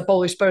me as a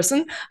Polish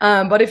person.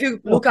 But if you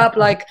look up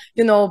like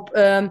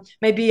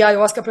maybe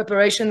ayahuasca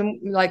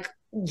preparation, like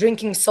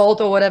drinking salt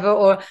or whatever,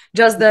 or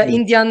just the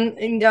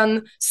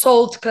Indian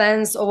salt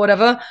cleanse or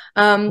whatever,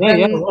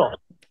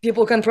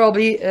 people can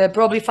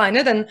probably find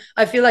it. And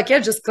I feel like,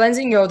 just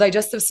cleansing your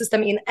digestive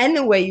system in any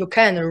way you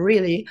can,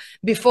 really,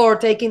 before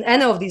taking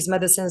any of these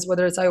medicines,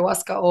 whether it's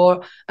ayahuasca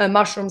or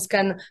mushrooms,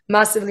 can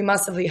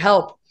massively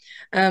help.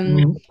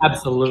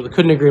 Absolutely,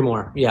 couldn't agree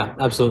more. Yeah,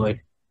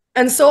 absolutely.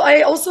 And so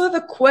I also have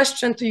a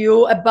question to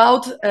you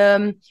about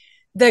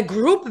the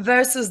group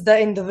versus the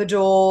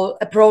individual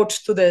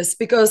approach to this,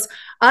 because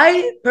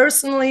I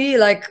personally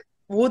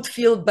would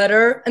feel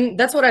better, and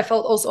that's what I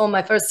felt also on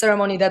my first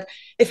ceremony, that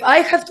if I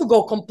have to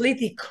go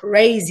completely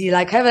crazy,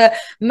 like have a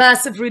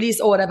massive release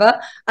or whatever,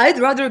 I'd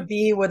rather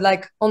be with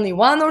like only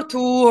 1 or 2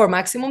 or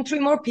maximum 3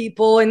 more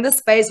people in the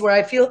space where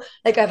I feel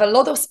like I have a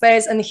lot of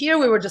space. And here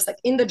we were just like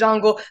in the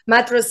jungle,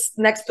 mattress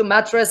next to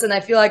mattress, and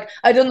I feel like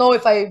I don't know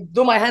if I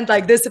do my hand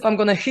like this if I'm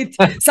gonna hit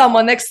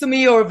someone next to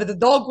me, or if the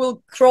dog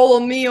will crawl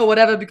on me or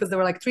whatever, because there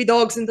were like 3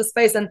 dogs in the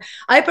space. And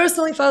I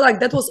personally felt like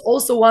that was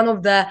also one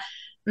of the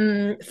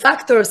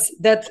factors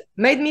that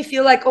made me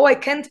feel like, oh, I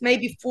can't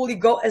maybe fully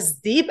go as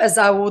deep as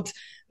I would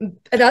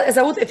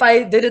if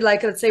I did it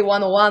like, let's say,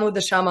 101 with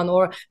the shaman,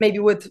 or maybe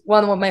with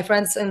one of my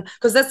friends. And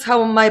because that's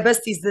how my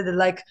besties did it,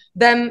 like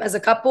them as a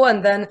couple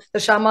and then the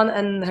shaman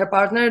and her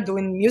partner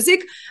doing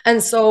music.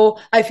 And so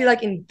I feel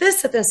like in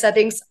this certain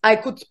settings I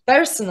could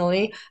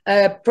personally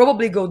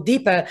probably go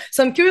deeper.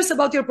 So I'm curious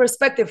about your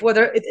perspective,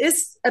 whether it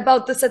is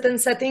about the certain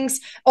settings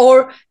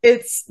or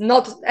it's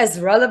not as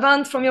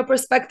relevant from your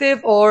perspective,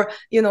 or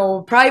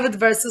private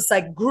versus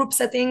like group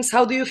settings.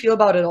 How do you feel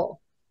about it all?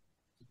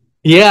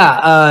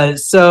 Yeah.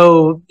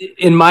 So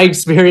in my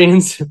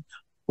experience,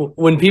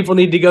 when people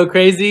need to go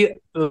crazy,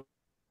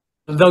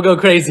 they'll go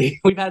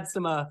crazy. We've had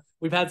some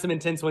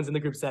intense ones in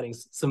the group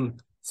settings. Some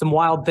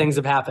wild things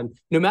have happened.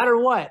 No matter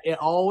what, it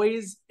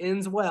always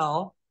ends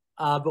well.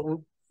 But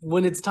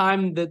when it's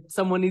time that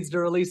someone needs to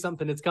release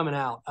something, it's coming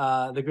out.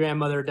 The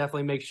grandmother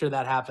definitely makes sure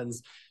that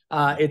happens.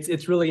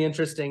 It's really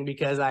interesting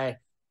because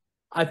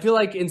I feel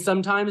like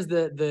sometimes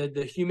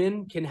the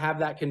human can have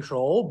that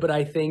control, but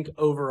I think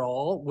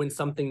overall when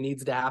something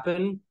needs to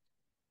happen,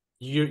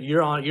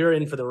 you're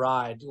in for the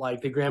ride.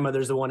 Like the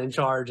grandmother's the one in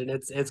charge, and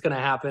it's going to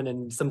happen.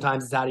 And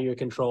sometimes it's out of your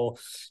control.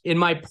 In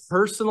my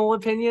personal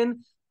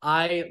opinion,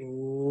 I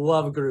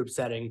love group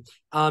setting.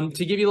 To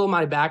give you a little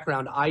my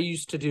background, I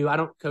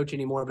don't coach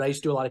anymore, but I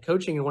used to do a lot of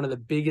coaching. And one of the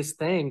biggest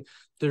thing,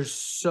 there's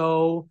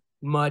so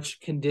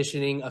much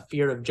conditioning, a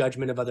fear of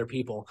judgment of other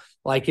people.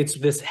 Like it's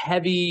this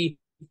heavy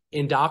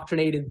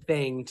indoctrinated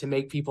thing to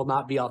make people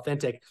not be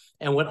authentic.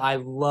 And what I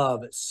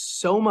love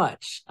so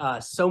much,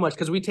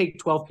 because we take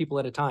 12 people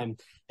at a time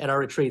at our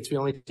retreats. We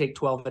only take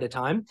 12 at a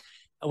time.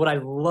 What I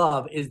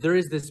love is there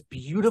is this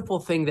beautiful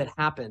thing that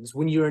happens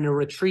when you're in a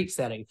retreat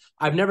setting.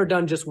 I've never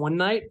done just one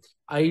night.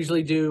 We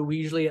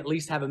usually at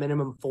least have a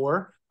minimum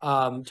 4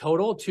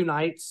 total, 2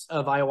 nights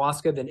of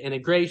ayahuasca, then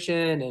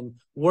integration and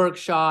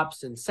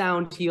workshops and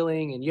sound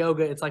healing and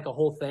yoga. It's like a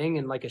whole thing,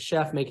 and like a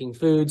chef making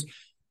foods.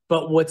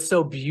 But what's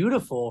so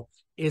beautiful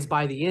is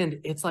by the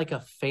end, it's like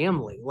a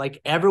family. Like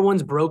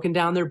everyone's broken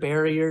down their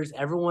barriers.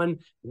 Everyone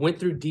went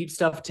through deep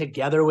stuff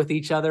together with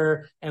each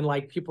other. And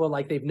like people are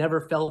like, they've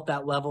never felt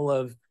that level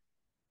of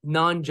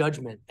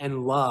non-judgment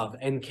and love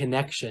and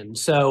connection.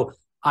 So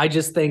I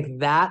just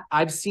think that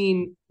I've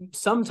seen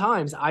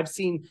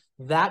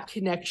that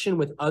connection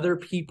with other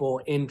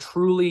people in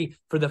truly,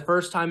 for the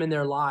first time in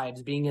their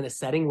lives, being in a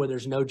setting where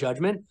there's no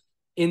judgment,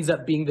 ends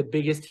up being the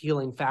biggest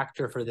healing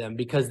factor for them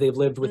because they've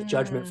lived with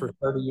judgment for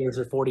 30 years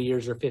or 40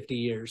 years or 50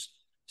 years.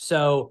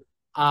 So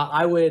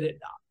I've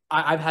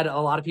had a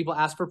lot of people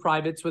ask for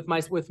privates with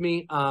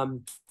me.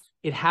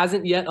 It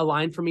hasn't yet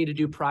aligned for me to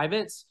do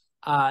privates.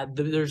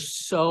 There's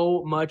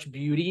so much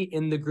beauty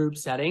in the group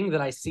setting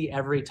that I see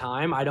every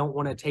time. I don't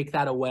want to take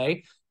that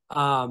away.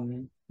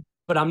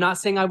 But I'm not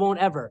saying I won't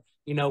ever.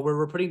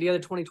 We're putting together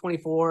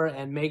 2024,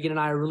 and Megan and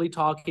I are really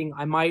talking.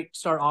 I might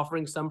start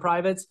offering some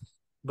privates,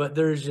 but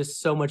there's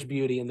just so much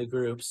beauty in the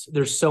groups.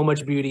 There's so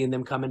much beauty in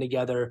them coming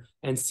together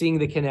and seeing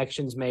the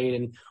connections made.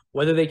 And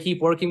whether they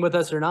keep working with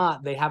us or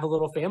not, they have a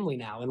little family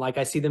now. And like,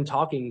 I see them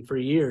talking for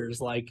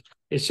years. Like,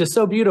 it's just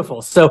so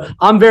beautiful. So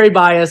I'm very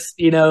biased,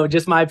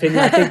 just my opinion.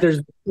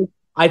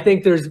 I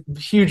think there's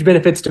huge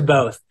benefits to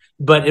both.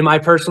 But in my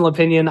personal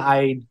opinion,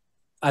 I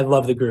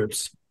love the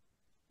groups.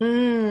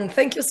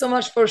 Thank you so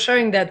much for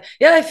sharing that.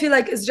 Yeah, I feel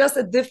like it's just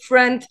a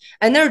different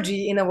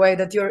energy in a way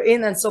that you're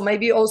in. And so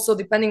maybe also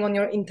depending on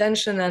your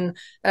intention and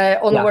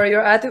where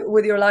you're at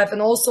with your life, and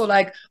also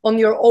like on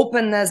your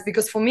openness.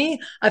 Because for me,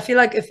 I feel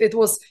like if it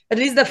was at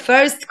least the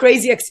first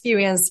crazy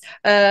experience,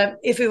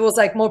 if it was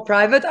like more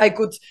private, I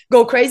could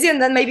go crazy.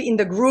 And then maybe in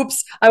the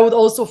groups, I would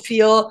also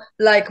feel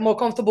like more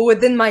comfortable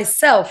within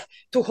myself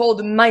to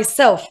hold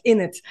myself in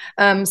it.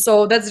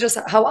 So that's just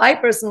how I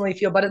personally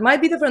feel, but it might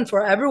be different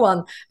for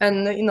everyone.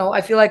 And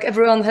I feel like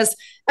everyone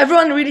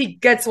really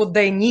gets what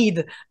they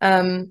need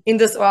in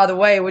this or other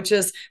way, which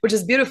is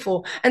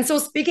beautiful. And so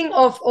speaking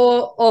of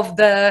all of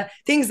the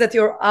things that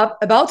you're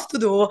about to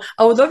do,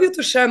 I would love you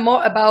to share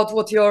more about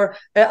what your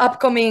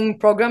upcoming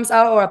programs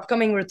are, or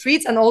upcoming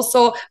retreats, and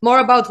also more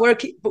about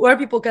where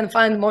people can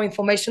find more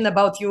information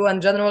about you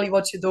and generally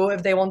what you do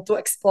if they want to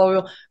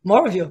explore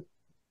more of you.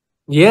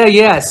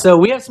 Yeah. So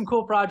we have some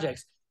cool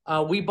projects.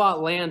 We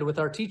bought land with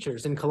our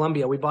teachers in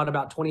Colombia. We bought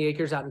about 20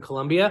 acres out in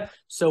Colombia.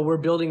 So we're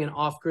building an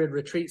off-grid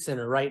retreat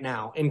center right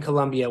now in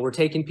Colombia. We're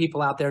taking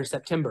people out there in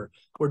September.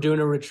 We're doing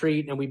a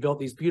retreat, and we built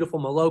these beautiful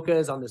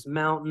malokas on this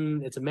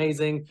mountain. It's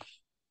amazing.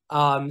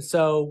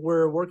 So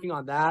we're working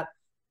on that.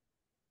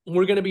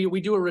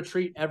 We do a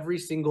retreat every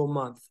single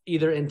month,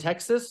 either in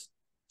Texas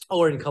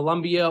or in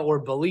Colombia or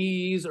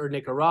Belize or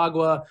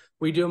Nicaragua.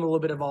 We do them a little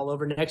bit of all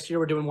over. Next year,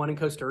 we're doing one in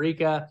Costa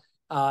Rica.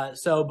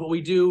 But we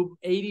do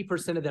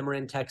 80% of them are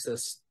in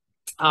Texas.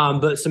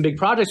 But some big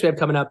projects we have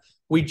coming up.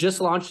 We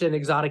just launched an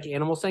exotic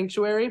animal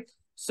sanctuary.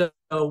 So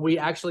we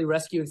actually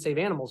rescue and save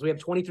animals. We have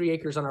 23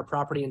 acres on our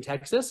property in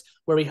Texas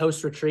where we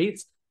host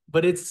retreats,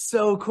 but it's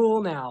so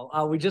cool now.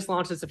 We just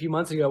launched this a few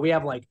months ago. We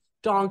have like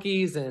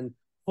donkeys and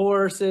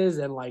horses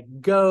and like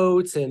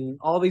goats and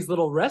all these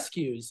little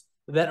rescues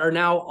that are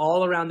now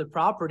all around the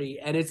property.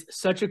 And it's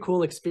such a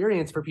cool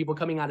experience for people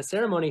coming out of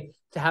ceremony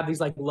to have these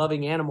like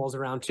loving animals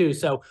around too.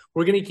 So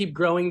we're going to keep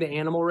growing the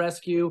animal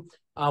rescue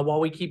while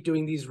we keep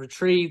doing these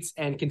retreats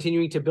and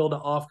continuing to build an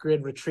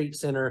off-grid retreat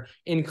center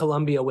in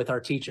Colombia with our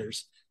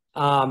teachers.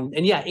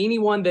 And yeah,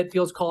 anyone that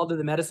feels called to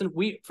the medicine,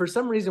 for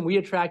some reason, we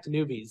attract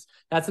newbies.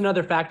 That's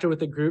another factor with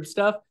the group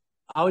stuff.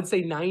 I would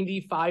say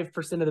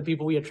 95% of the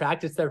people we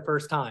attract, it's their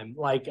first time.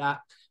 Like,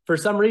 for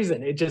some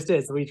reason, it just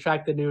is. We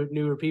attract the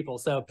newer people.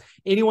 So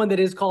anyone that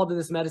is called to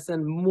this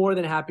medicine, more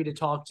than happy to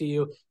talk to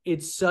you.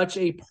 It's such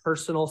a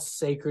personal,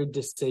 sacred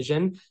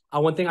decision.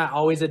 One thing I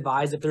always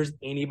advise, if there's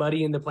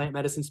anybody in the plant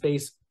medicine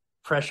space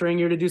pressuring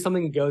you to do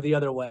something, go the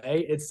other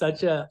way. It's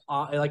such a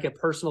like a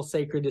personal,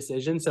 sacred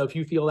decision. So if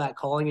you feel that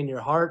calling in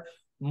your heart,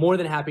 more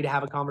than happy to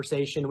have a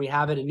conversation. We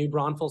have it in New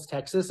Braunfels,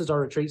 Texas, is our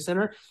retreat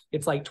center.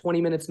 It's like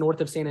 20 minutes north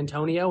of San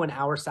Antonio, an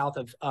hour south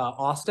of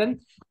Austin.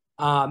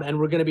 And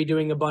we're going to be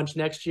doing a bunch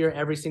next year,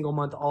 every single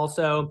month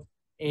also.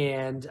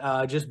 And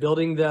just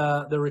building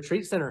the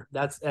retreat center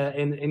that's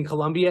in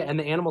Colombia and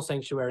the animal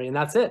sanctuary. And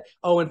that's it.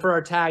 Oh, and for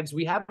our tags,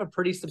 we have a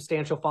pretty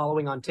substantial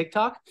following on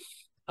TikTok.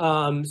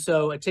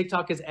 So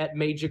TikTok is at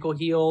Maegical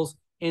Heals.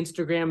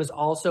 Instagram is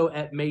also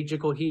at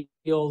Maegical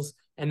Heals.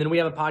 And then we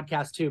have a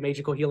podcast too,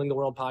 Maegical Healing the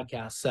World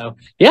podcast. So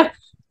yeah,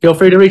 feel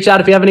free to reach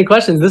out if you have any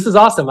questions. This is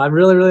awesome. I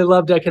really, really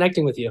loved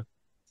connecting with you.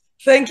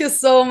 Thank you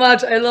so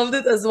much. I loved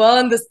it as well.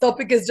 And this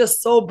topic is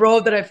just so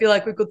broad that I feel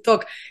like we could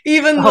talk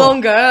even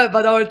longer,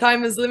 but our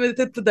time is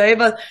limited today.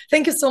 But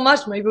thank you so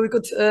much. Maybe we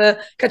could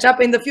catch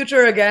up in the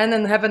future again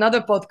and have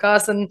another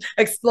podcast and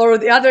explore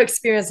the other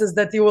experiences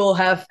that you will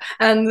have.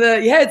 And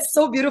yeah, it's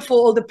so beautiful,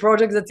 all the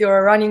projects that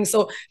you're running.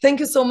 So thank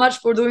you so much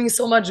for doing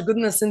so much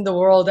goodness in the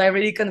world. I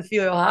really can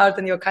feel your heart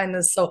and your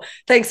kindness. So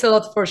thanks a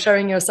lot for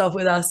sharing yourself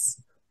with us.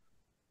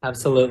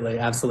 Absolutely.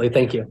 Absolutely.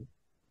 Thank you.